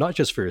positive, not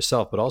just for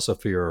yourself, but also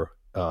for your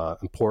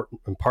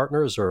important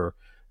partners or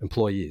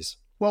employees?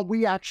 Well,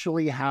 we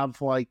actually have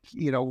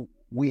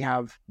we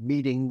have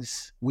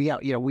meetings. We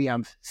have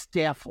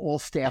all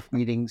staff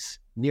meetings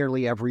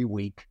nearly every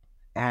week,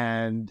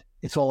 and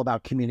it's all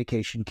about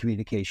communication.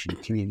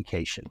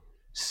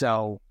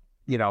 So,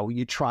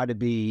 you try to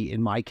be,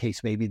 in my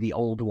case, maybe the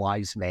old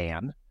wise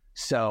man.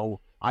 So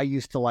I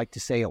used to like to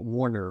say at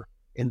Warner,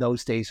 in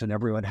those days when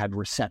everyone had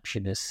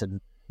receptionists, and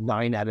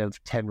 9 out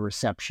of 10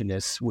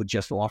 receptionists would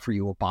just offer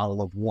you a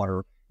bottle of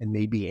water and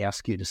maybe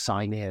ask you to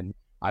sign in.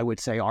 I would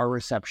say our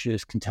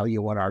receptionist can tell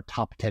you what our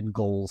top 10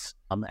 goals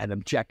and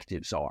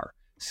objectives are.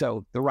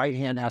 So the right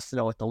hand has to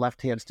know what the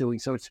left hand's doing.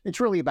 So it's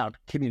really about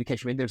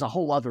communication. I mean, there's a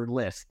whole other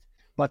list,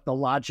 but the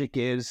logic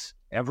is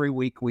every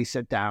week we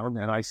sit down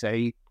and I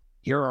say,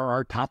 here are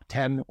our top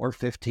 10 or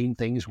 15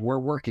 things we're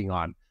working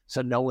on.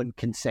 So no one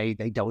can say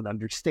they don't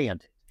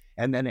understand it.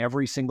 And then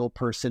every single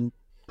person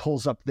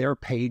pulls up their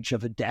page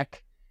of a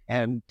deck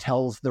and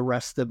tells the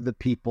rest of the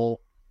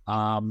people,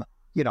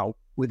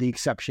 with the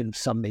exception of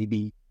some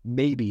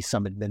maybe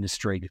some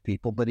administrative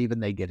people, but even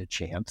they get a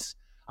chance.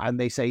 And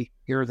they say,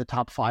 here are the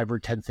top 5 or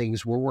 10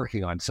 things we're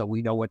working on. So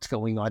we know what's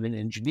going on in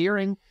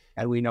engineering,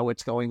 and we know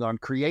what's going on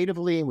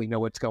creatively, and we know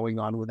what's going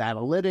on with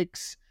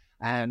analytics.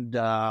 And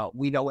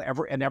we know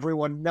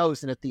everyone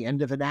knows that at the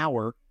end of an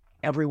hour,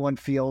 everyone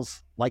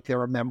feels like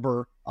they're a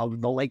member of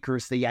the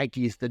Lakers, the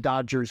Yankees, the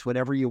Dodgers,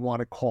 whatever you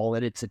want to call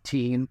it. It's a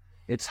team.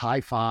 It's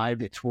high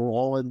five. We're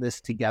all in this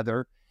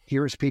together.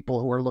 Here's people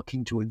who are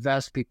looking to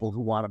invest, people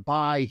who want to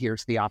buy.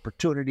 Here's the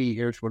opportunity.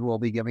 Here's when we'll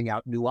be giving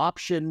out new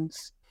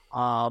options.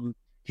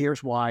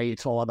 Here's why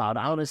it's all about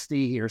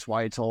honesty. Here's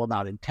why it's all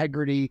about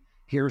integrity.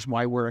 Here's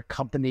why we're a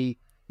company.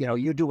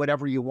 You do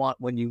whatever you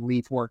want when you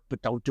leave work,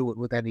 but don't do it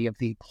with any of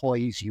the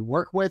employees you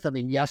work with. I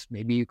mean, yes,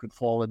 maybe you could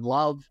fall in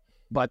love,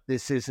 but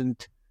this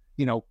isn't,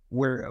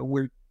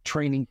 we're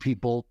training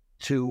people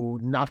to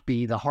not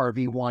be the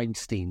Harvey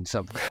Weinsteins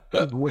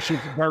which is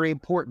very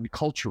important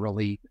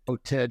culturally,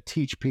 to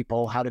teach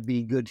people how to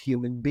be good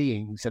human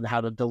beings and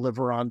how to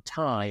deliver on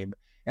time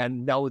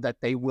and know that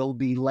they will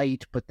be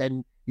late, but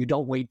then you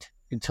don't wait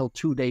until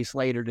 2 days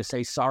later to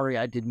say, sorry,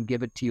 I didn't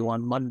give it to you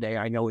on Monday.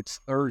 I know it's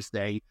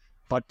Thursday,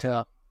 but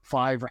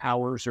 5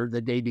 hours or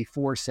the day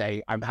before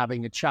say, I'm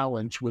having a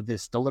challenge with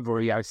this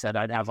delivery I said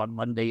I'd have on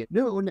Monday at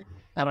noon,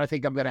 and I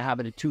think I'm going to have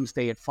it at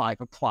Tuesday at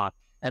 5 o'clock.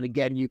 And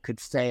again, you could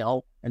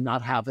fail and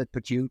not have it,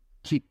 but you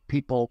keep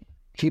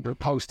it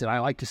posted. I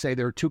like to say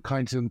there are 2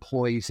 kinds of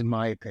employees, in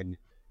my opinion.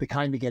 The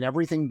kind that get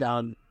everything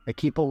done, they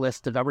keep a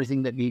list of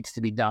everything that needs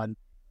to be done,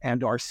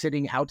 and are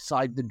sitting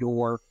outside the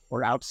door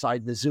or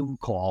outside the Zoom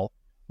call,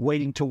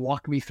 waiting to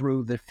walk me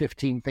through the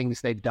 15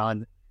 things they've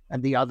done,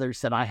 and the others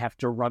that I have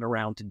to run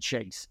around and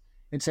chase.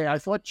 And say, I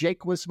thought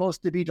Jake was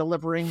supposed to be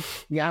delivering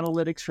the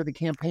analytics for the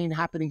campaign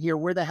happening here.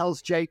 Where the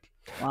hell's Jake?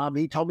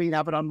 He told me to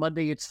have it on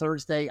Monday. It's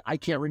Thursday. I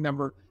can't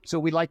remember. So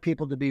we like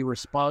people to be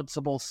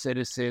responsible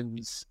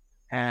citizens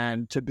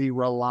and to be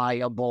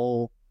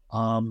reliable.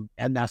 And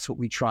that's what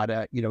we try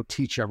to,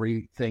 teach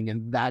everything.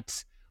 And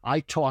I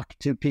talk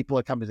to people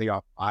at companies, they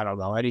go, I don't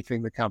know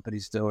anything the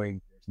company's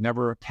doing. There's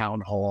never a town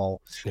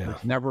hall. Yeah.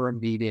 There's never a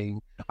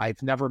meeting.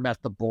 I've never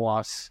met the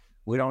boss.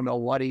 We don't know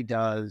what he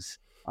does.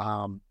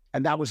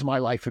 And that was my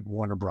life at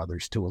Warner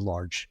Brothers to a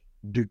large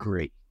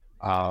degree.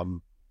 So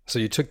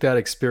you took that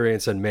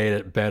experience and made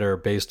it better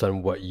based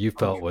on what you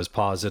felt was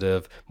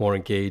positive, more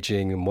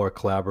engaging, more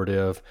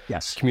collaborative.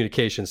 Yes.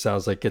 Communication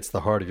sounds like it's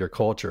the heart of your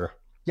culture.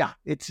 Yeah,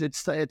 it's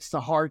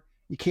the heart.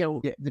 You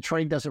can't. The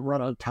train doesn't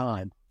run on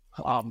time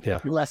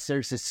unless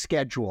there's a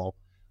schedule.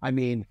 I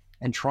mean,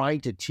 and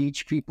trying to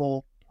teach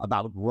people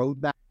about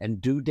roadmap and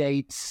due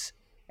dates,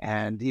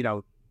 and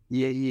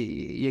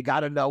you got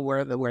to know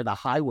where the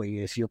highway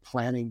is you're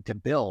planning to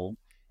build,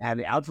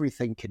 and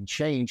everything can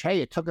change. Hey,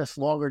 it took us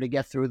longer to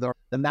get through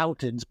the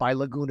mountains by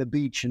Laguna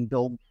Beach and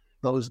build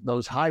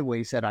those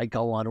highways that I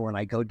go on when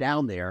I go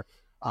down there.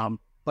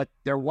 But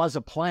there was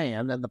a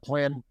plan, and the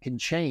plan can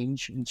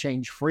change and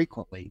change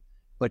frequently,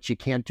 but you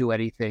can't do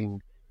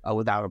anything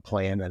without a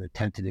plan and a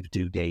tentative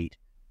due date,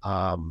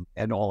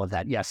 and all of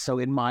that. Yes. So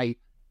in my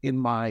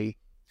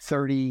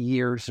 30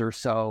 years or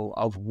so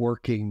of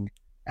working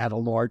at a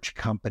large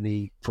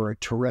company for a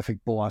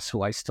terrific boss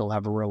who I still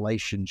have a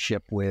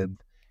relationship with,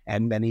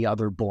 and many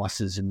other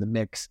bosses in the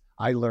mix,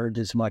 I learned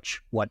as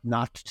much what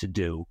not to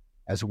do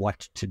as what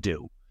to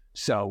do.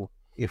 So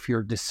if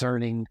you're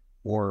discerning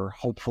or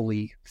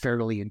hopefully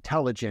fairly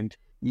intelligent,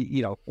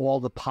 all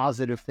the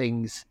positive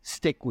things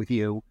stick with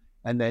you.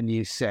 And then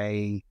you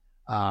say,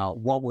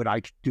 what would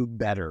I do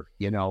better?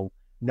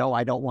 No,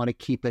 I don't want to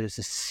keep it as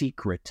a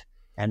secret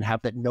and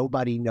have that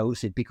nobody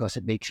knows it because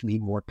it makes me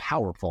more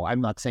powerful. I'm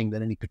not saying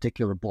that any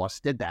particular boss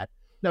did that.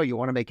 No, you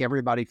want to make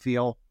everybody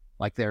feel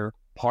like they're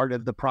part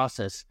of the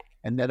process.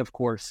 And then, of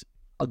course,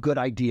 a good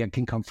idea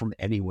can come from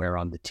anywhere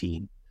on the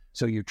team.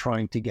 So you're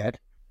trying to get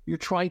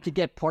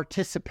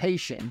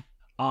participation,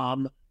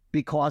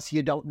 because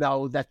you don't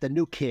know that the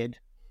new kid,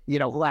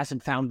 who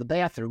hasn't found the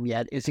bathroom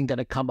yet, isn't going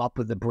to come up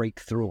with a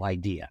breakthrough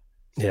idea.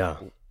 Yeah.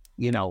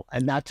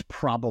 And that's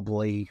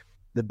probably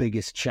the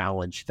biggest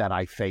challenge that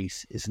I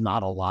face, is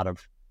not a lot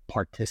of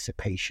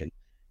participation.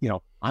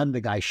 I'm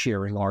the guy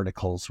sharing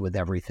articles with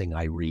everything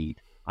I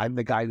read. I'm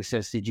the guy who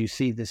says, did you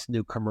see this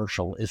new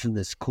commercial? Isn't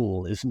this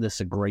cool? Isn't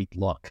this a great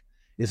look?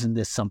 Isn't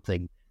this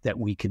something that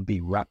we can be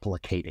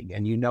replicating?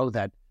 And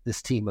that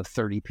this team of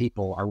 30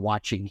 people are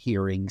watching,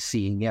 hearing,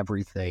 seeing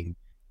everything.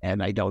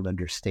 And I don't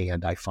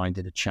understand. I find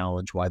it a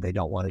challenge why they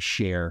don't want to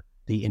share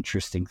the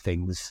interesting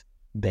things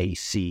they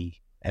see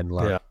and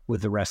learn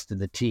with the rest of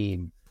the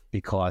team,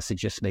 because it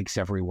just makes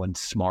everyone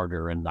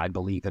smarter. And I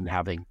believe in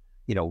having,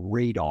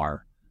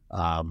 radar,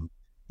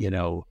 you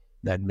know,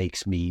 that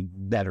makes me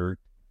better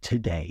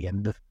today.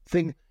 And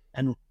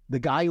the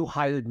guy who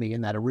hired me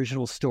in that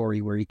original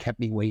story where he kept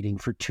me waiting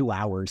for 2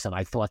 hours and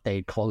I thought they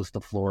had closed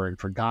the floor and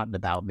forgotten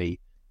about me,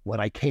 when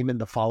I came in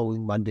the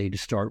following Monday to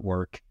start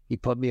work, he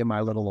put me in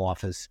my little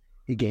office.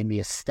 He gave me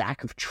a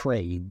stack of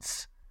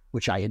trades,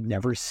 which I had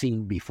never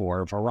seen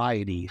before: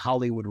 Variety,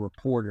 Hollywood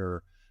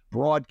Reporter,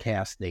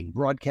 broadcasting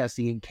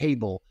and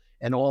cable,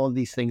 and all of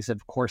these things that,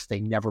 of course,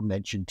 they never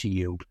mentioned to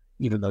you,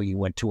 even though you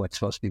went to what's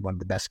supposed to be one of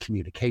the best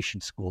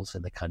communication schools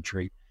in the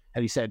country.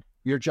 And he said,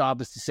 your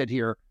job is to sit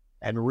here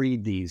and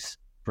read these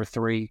for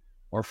 3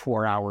 or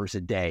 4 hours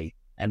a day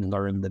and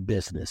learn the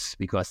business,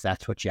 because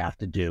that's what you have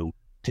to do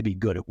to be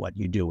good at what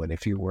you do. And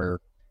if you were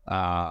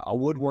a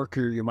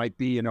woodworker, you might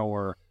be,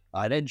 or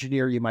an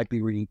engineer, you might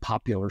be reading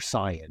Popular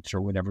Science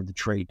or whatever the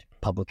trade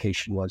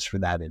publication was for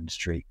that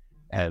industry.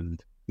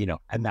 And,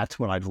 and that's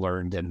what I've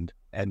learned and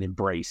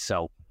embraced.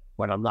 So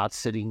when I'm not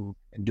sitting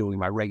and doing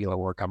my regular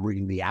work, I'm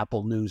reading the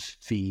Apple News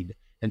feed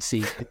and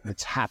see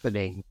what's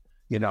happening.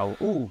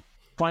 Ooh,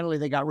 finally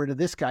they got rid of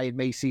this guy at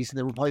Macy's and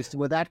they replaced him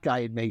with that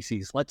guy at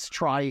Macy's. Let's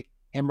try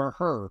him or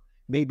her.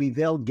 Maybe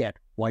they'll get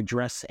why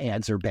dress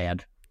ads are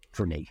bad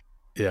for me.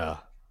 Yeah,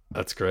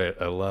 that's great.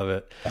 I love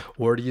it.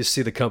 Where do you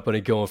see the company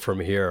going from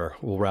here?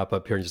 We'll wrap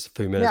up here in just a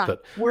few minutes. Yeah,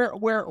 but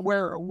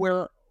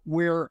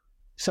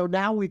so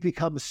now we've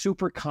become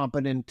super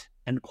competent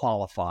and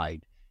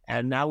qualified,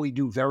 and now we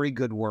do very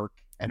good work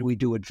and we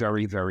do it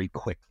very, very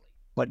quickly.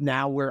 But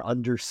now we're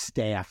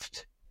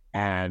understaffed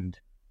and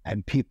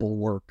people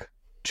work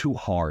too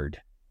hard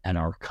at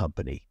our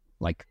company,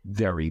 like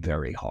very,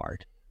 very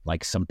hard.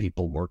 Like some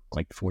people work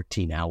like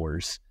 14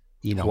 hours,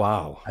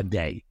 wow, a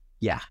day.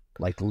 Yeah,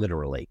 like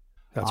literally.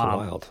 That's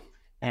wild.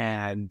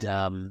 And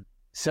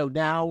so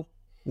now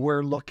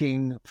we're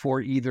looking for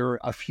either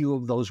a few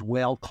of those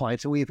whale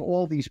clients. And we have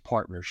all these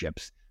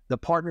partnerships. The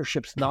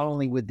partnerships not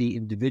only with the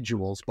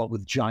individuals, but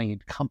with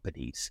giant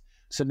companies.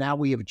 So now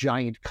we have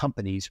giant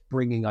companies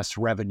bringing us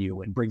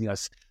revenue and bringing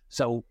us.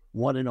 So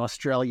one in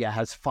Australia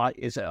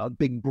is a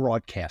big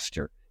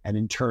broadcaster and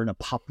in turn a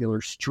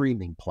popular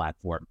streaming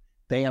platform.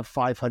 They have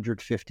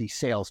 550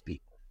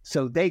 salespeople.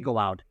 So they go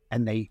out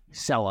and they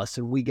sell us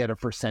and we get a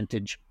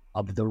percentage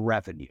of the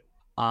revenue.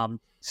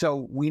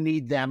 So we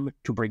need them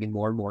to bring in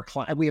more and more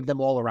clients. We have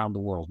them all around the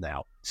world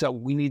now. So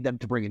we need them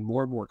to bring in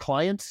more and more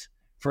clients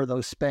for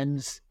those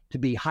spends to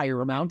be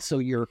higher amounts. So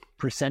your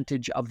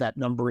percentage of that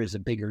number is a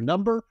bigger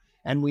number.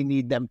 And we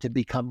need them to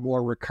become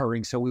more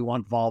recurring. So we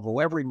want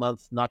Volvo every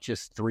month, not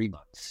just 3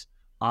 months.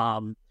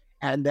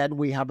 And then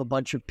we have a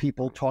bunch of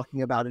people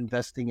talking about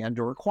investing and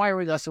or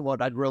acquiring us. And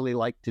what I'd really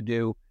like to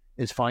do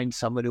is find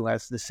someone who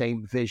has the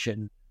same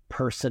vision,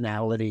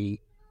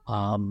 personality,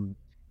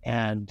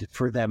 and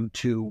for them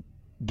to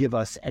give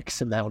us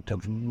X amount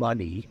of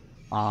money,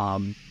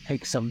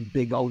 take some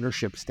big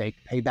ownership stake,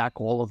 pay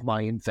back all of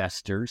my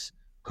investors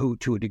who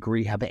to a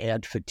degree have not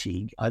ad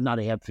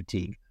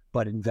fatigue,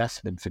 but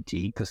investment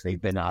fatigue, because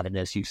they've been on it,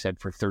 as you said,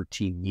 for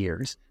 13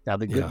 years. Now,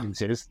 the good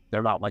news is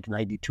they're not like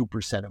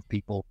 92% of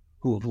people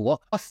who have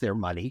lost their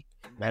money.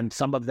 And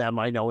some of them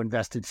I know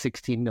invested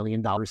 $16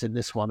 million in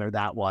this one or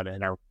that one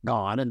and are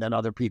gone. And then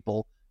other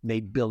people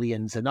made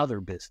billions in other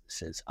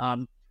businesses.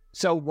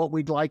 So what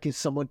we'd like is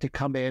someone to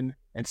come in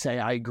and say,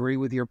 I agree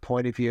with your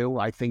point of view.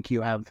 I think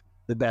you have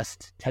the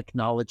best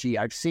technology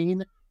I've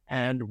seen.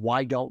 And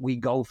why don't we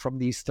go from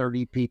these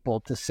 30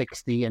 people to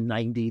 60 and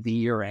 90 the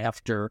year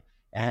after?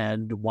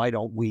 And why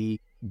don't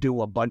we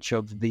do a bunch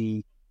of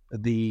the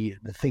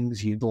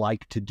things you'd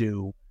like to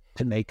do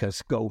to make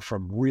us go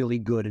from really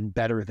good and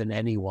better than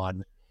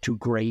anyone to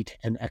great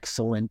and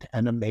excellent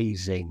and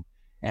amazing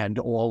and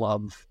all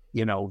of,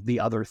 the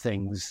other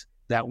things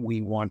that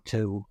we want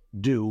to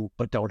do,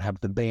 but don't have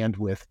the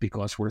bandwidth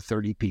because we're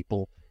 30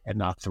 people and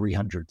not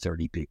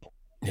 330 people.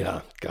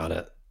 Yeah, got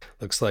it.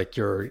 Looks like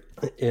you're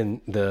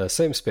in the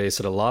same space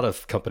that a lot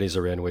of companies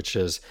are in, which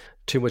is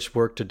too much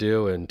work to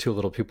do and too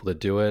little people to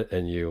do it.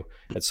 And you,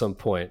 at some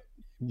point,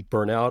 you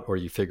burn out or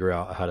you figure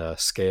out how to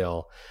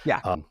scale. Yeah.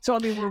 So,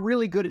 we're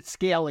really good at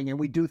scaling and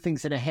we do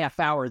things in a half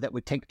hour that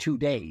would take 2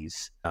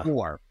 days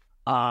more.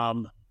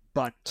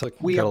 But so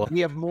we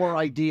have more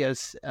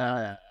ideas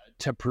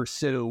to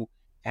pursue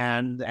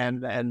and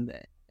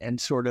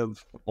sort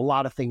of a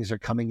lot of things are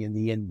coming in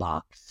the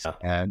inbox.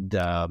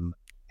 Yeah.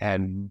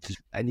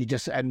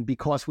 And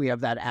because we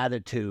have that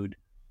attitude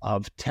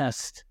of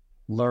test,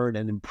 learn,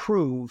 and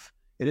improve,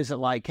 it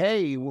isn't like,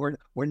 hey, we're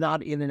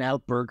not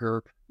In-N-Out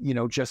Burger,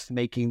 just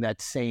making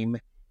that same,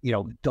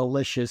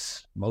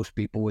 delicious, most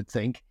people would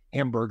think,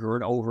 hamburger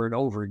and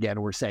over again.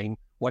 We're saying,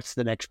 what's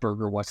the next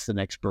burger? What's the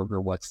next burger?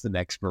 What's the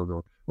next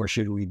burger? Or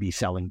should we be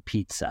selling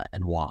pizza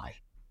and why?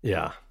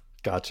 Yeah,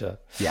 gotcha.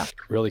 Yeah.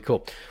 Really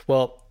cool.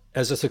 Well,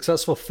 as a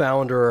successful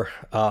founder,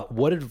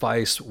 what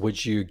advice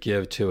would you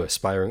give to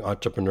aspiring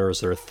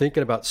entrepreneurs that are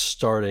thinking about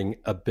starting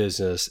a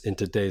business in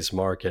today's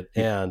market?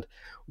 And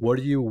what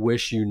do you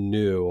wish you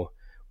knew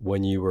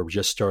when you were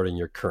just starting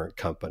your current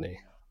company?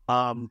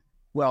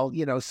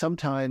 Well,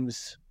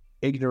 sometimes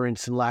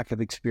ignorance and lack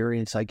of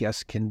experience, I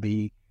guess, can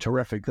be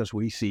terrific because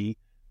we see,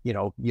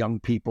 young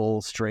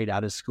people straight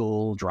out of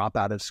school, drop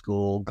out of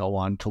school, go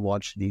on to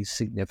launch these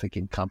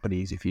significant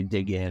companies. If you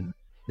dig in,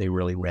 they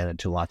really ran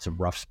into lots of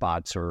rough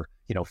spots, or,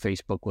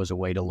 Facebook was a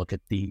way to look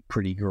at the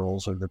pretty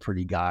girls or the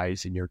pretty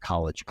guys in your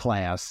college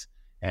class.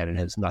 And it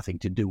has nothing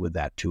to do with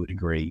that to a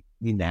degree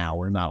now,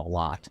 or not a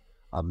lot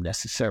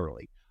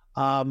necessarily.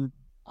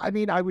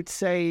 I would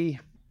say,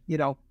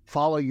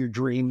 follow your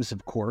dreams,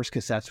 of course,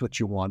 because that's what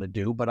you want to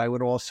do. But I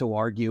would also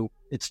argue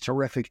it's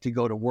terrific to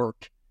go to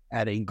work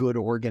at a good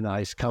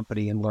organized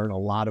company and learn a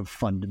lot of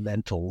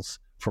fundamentals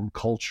from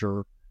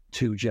culture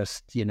to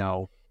just,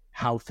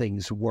 how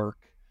things work,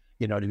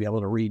 to be able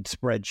to read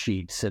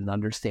spreadsheets and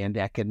understand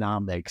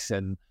economics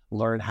and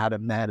learn how to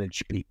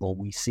manage people.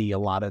 We see a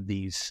lot of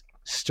these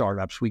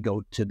startups. We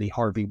go to the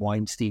Harvey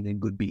Weinstein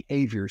and Good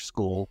Behavior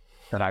School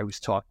that I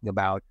was talking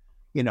about.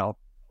 You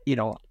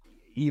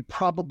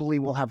probably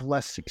will have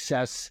less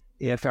success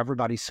if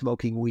everybody's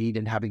smoking weed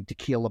and having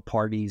tequila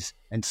parties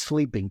and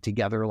sleeping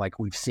together, like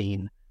we've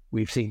seen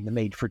the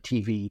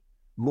made-for-TV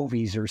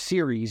movies or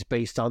series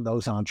based on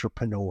those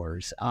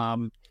entrepreneurs.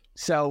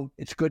 So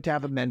it's good to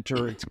have a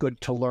mentor. It's good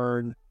to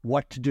learn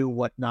what to do,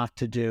 what not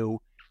to do.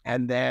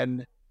 And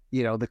then,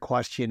 the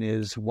question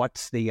is,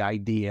 what's the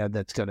idea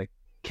that's going to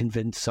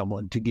convince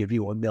someone to give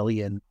you $1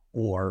 million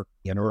or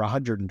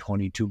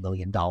 $122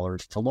 million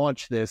to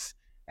launch this?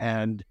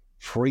 And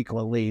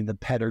frequently the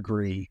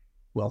pedigree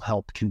will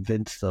help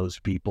convince those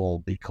people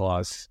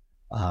because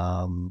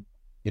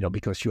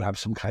you have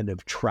some kind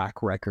of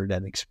track record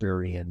and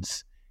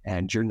experience,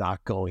 and you're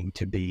not going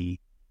to be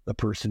the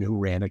person who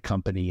ran a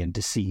company and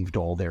deceived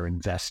all their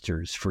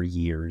investors for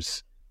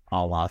years,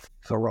 a la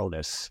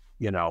Thoronis,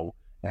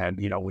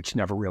 which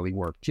never really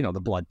worked,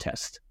 the blood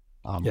test.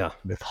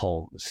 With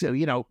Hull. So,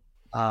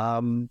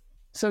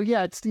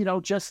 it's,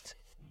 just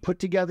put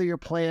together your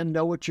plan,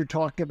 know what you're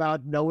talking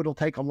about, know it'll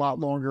take a lot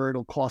longer,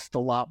 it'll cost a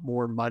lot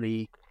more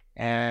money,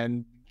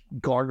 and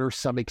garner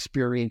some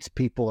experienced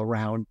people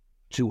around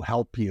to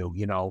help you.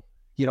 You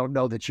don't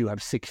know that you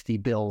have 60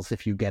 bills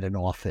if you get an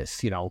office,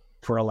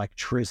 for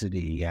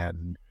electricity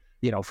and,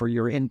 for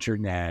your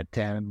internet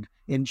and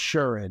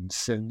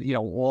insurance and,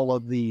 all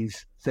of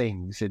these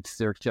things.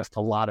 There's just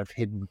a lot of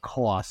hidden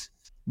costs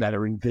that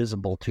are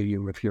invisible to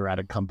you if you're at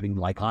a company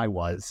like I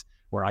was,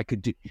 where I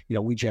could do,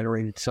 we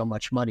generated so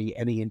much money.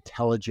 Any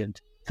intelligent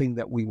thing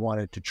that we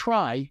wanted to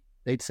try,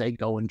 they'd say,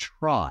 go and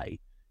try,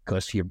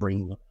 because you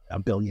bring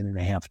 $1.5 billion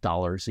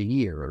a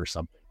year or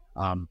something.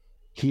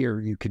 Here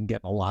you can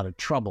get in a lot of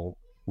trouble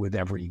with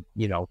every,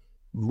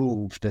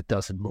 move that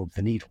doesn't move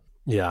the needle.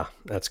 Yeah,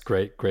 that's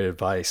great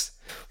advice.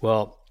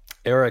 Well,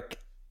 Eric,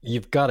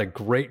 you've got a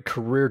great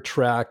career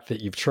track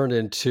that you've turned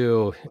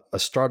into a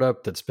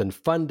startup that's been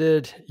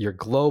funded. You're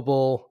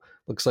global.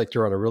 Looks like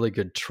you're on a really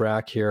good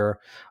track here.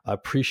 I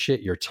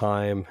appreciate your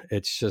time.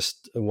 It's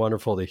just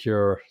wonderful to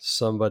hear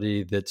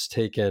somebody that's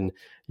taken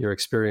your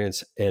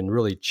experience and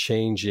really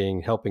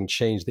helping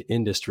change the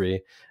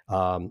industry.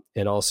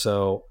 And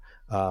also,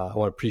 I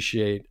want to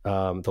appreciate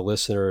the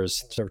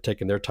listeners for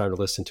taking their time to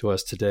listen to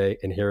us today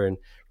and hearing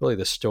really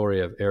the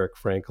story of Eric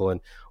Frankel and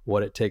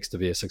what it takes to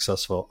be a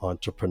successful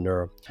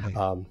entrepreneur.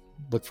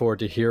 Look forward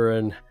to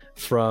hearing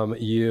from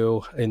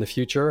you in the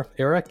future,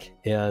 Eric.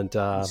 And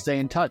stay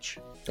in touch.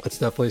 Let's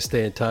definitely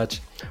stay in touch.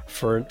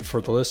 For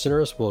the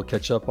listeners, we'll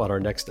catch up on our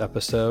next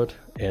episode.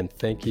 And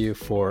thank you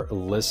for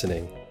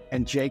listening.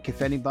 And Jake,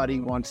 if anybody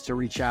wants to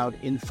reach out,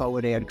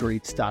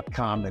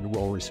 info@adgreets.com, and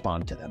we'll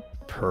respond to them.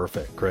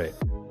 Perfect. Great.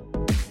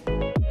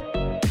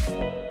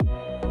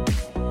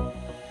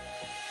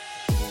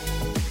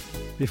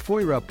 Before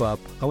we wrap up,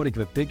 I want to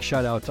give a big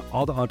shout out to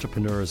all the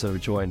entrepreneurs that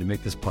have joined to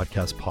make this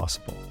podcast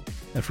possible.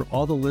 And for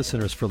all the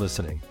listeners for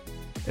listening.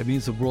 It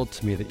means the world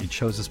to me that you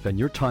chose to spend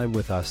your time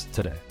with us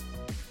today.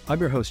 I'm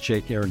your host,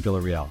 Jake Aaron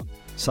Villarreal,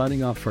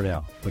 signing off for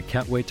now, but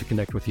can't wait to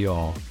connect with you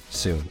all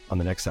soon on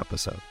the next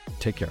episode.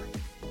 Take care.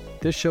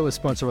 This show is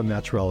sponsored by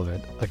Match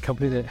Relevant, a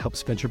company that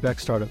helps venture-backed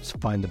startups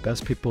find the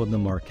best people in the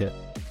market,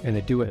 and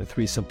they do it in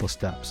 3 simple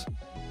steps.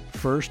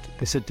 First,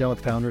 they sit down with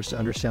founders to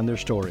understand their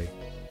story.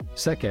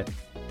 Second,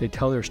 they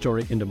tell their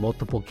story into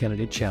multiple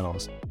candidate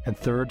channels. And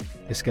third,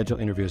 they schedule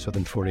interviews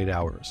within 48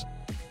 hours.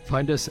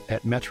 Find us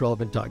at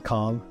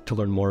matchrelevant.com to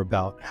learn more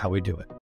about how we do it.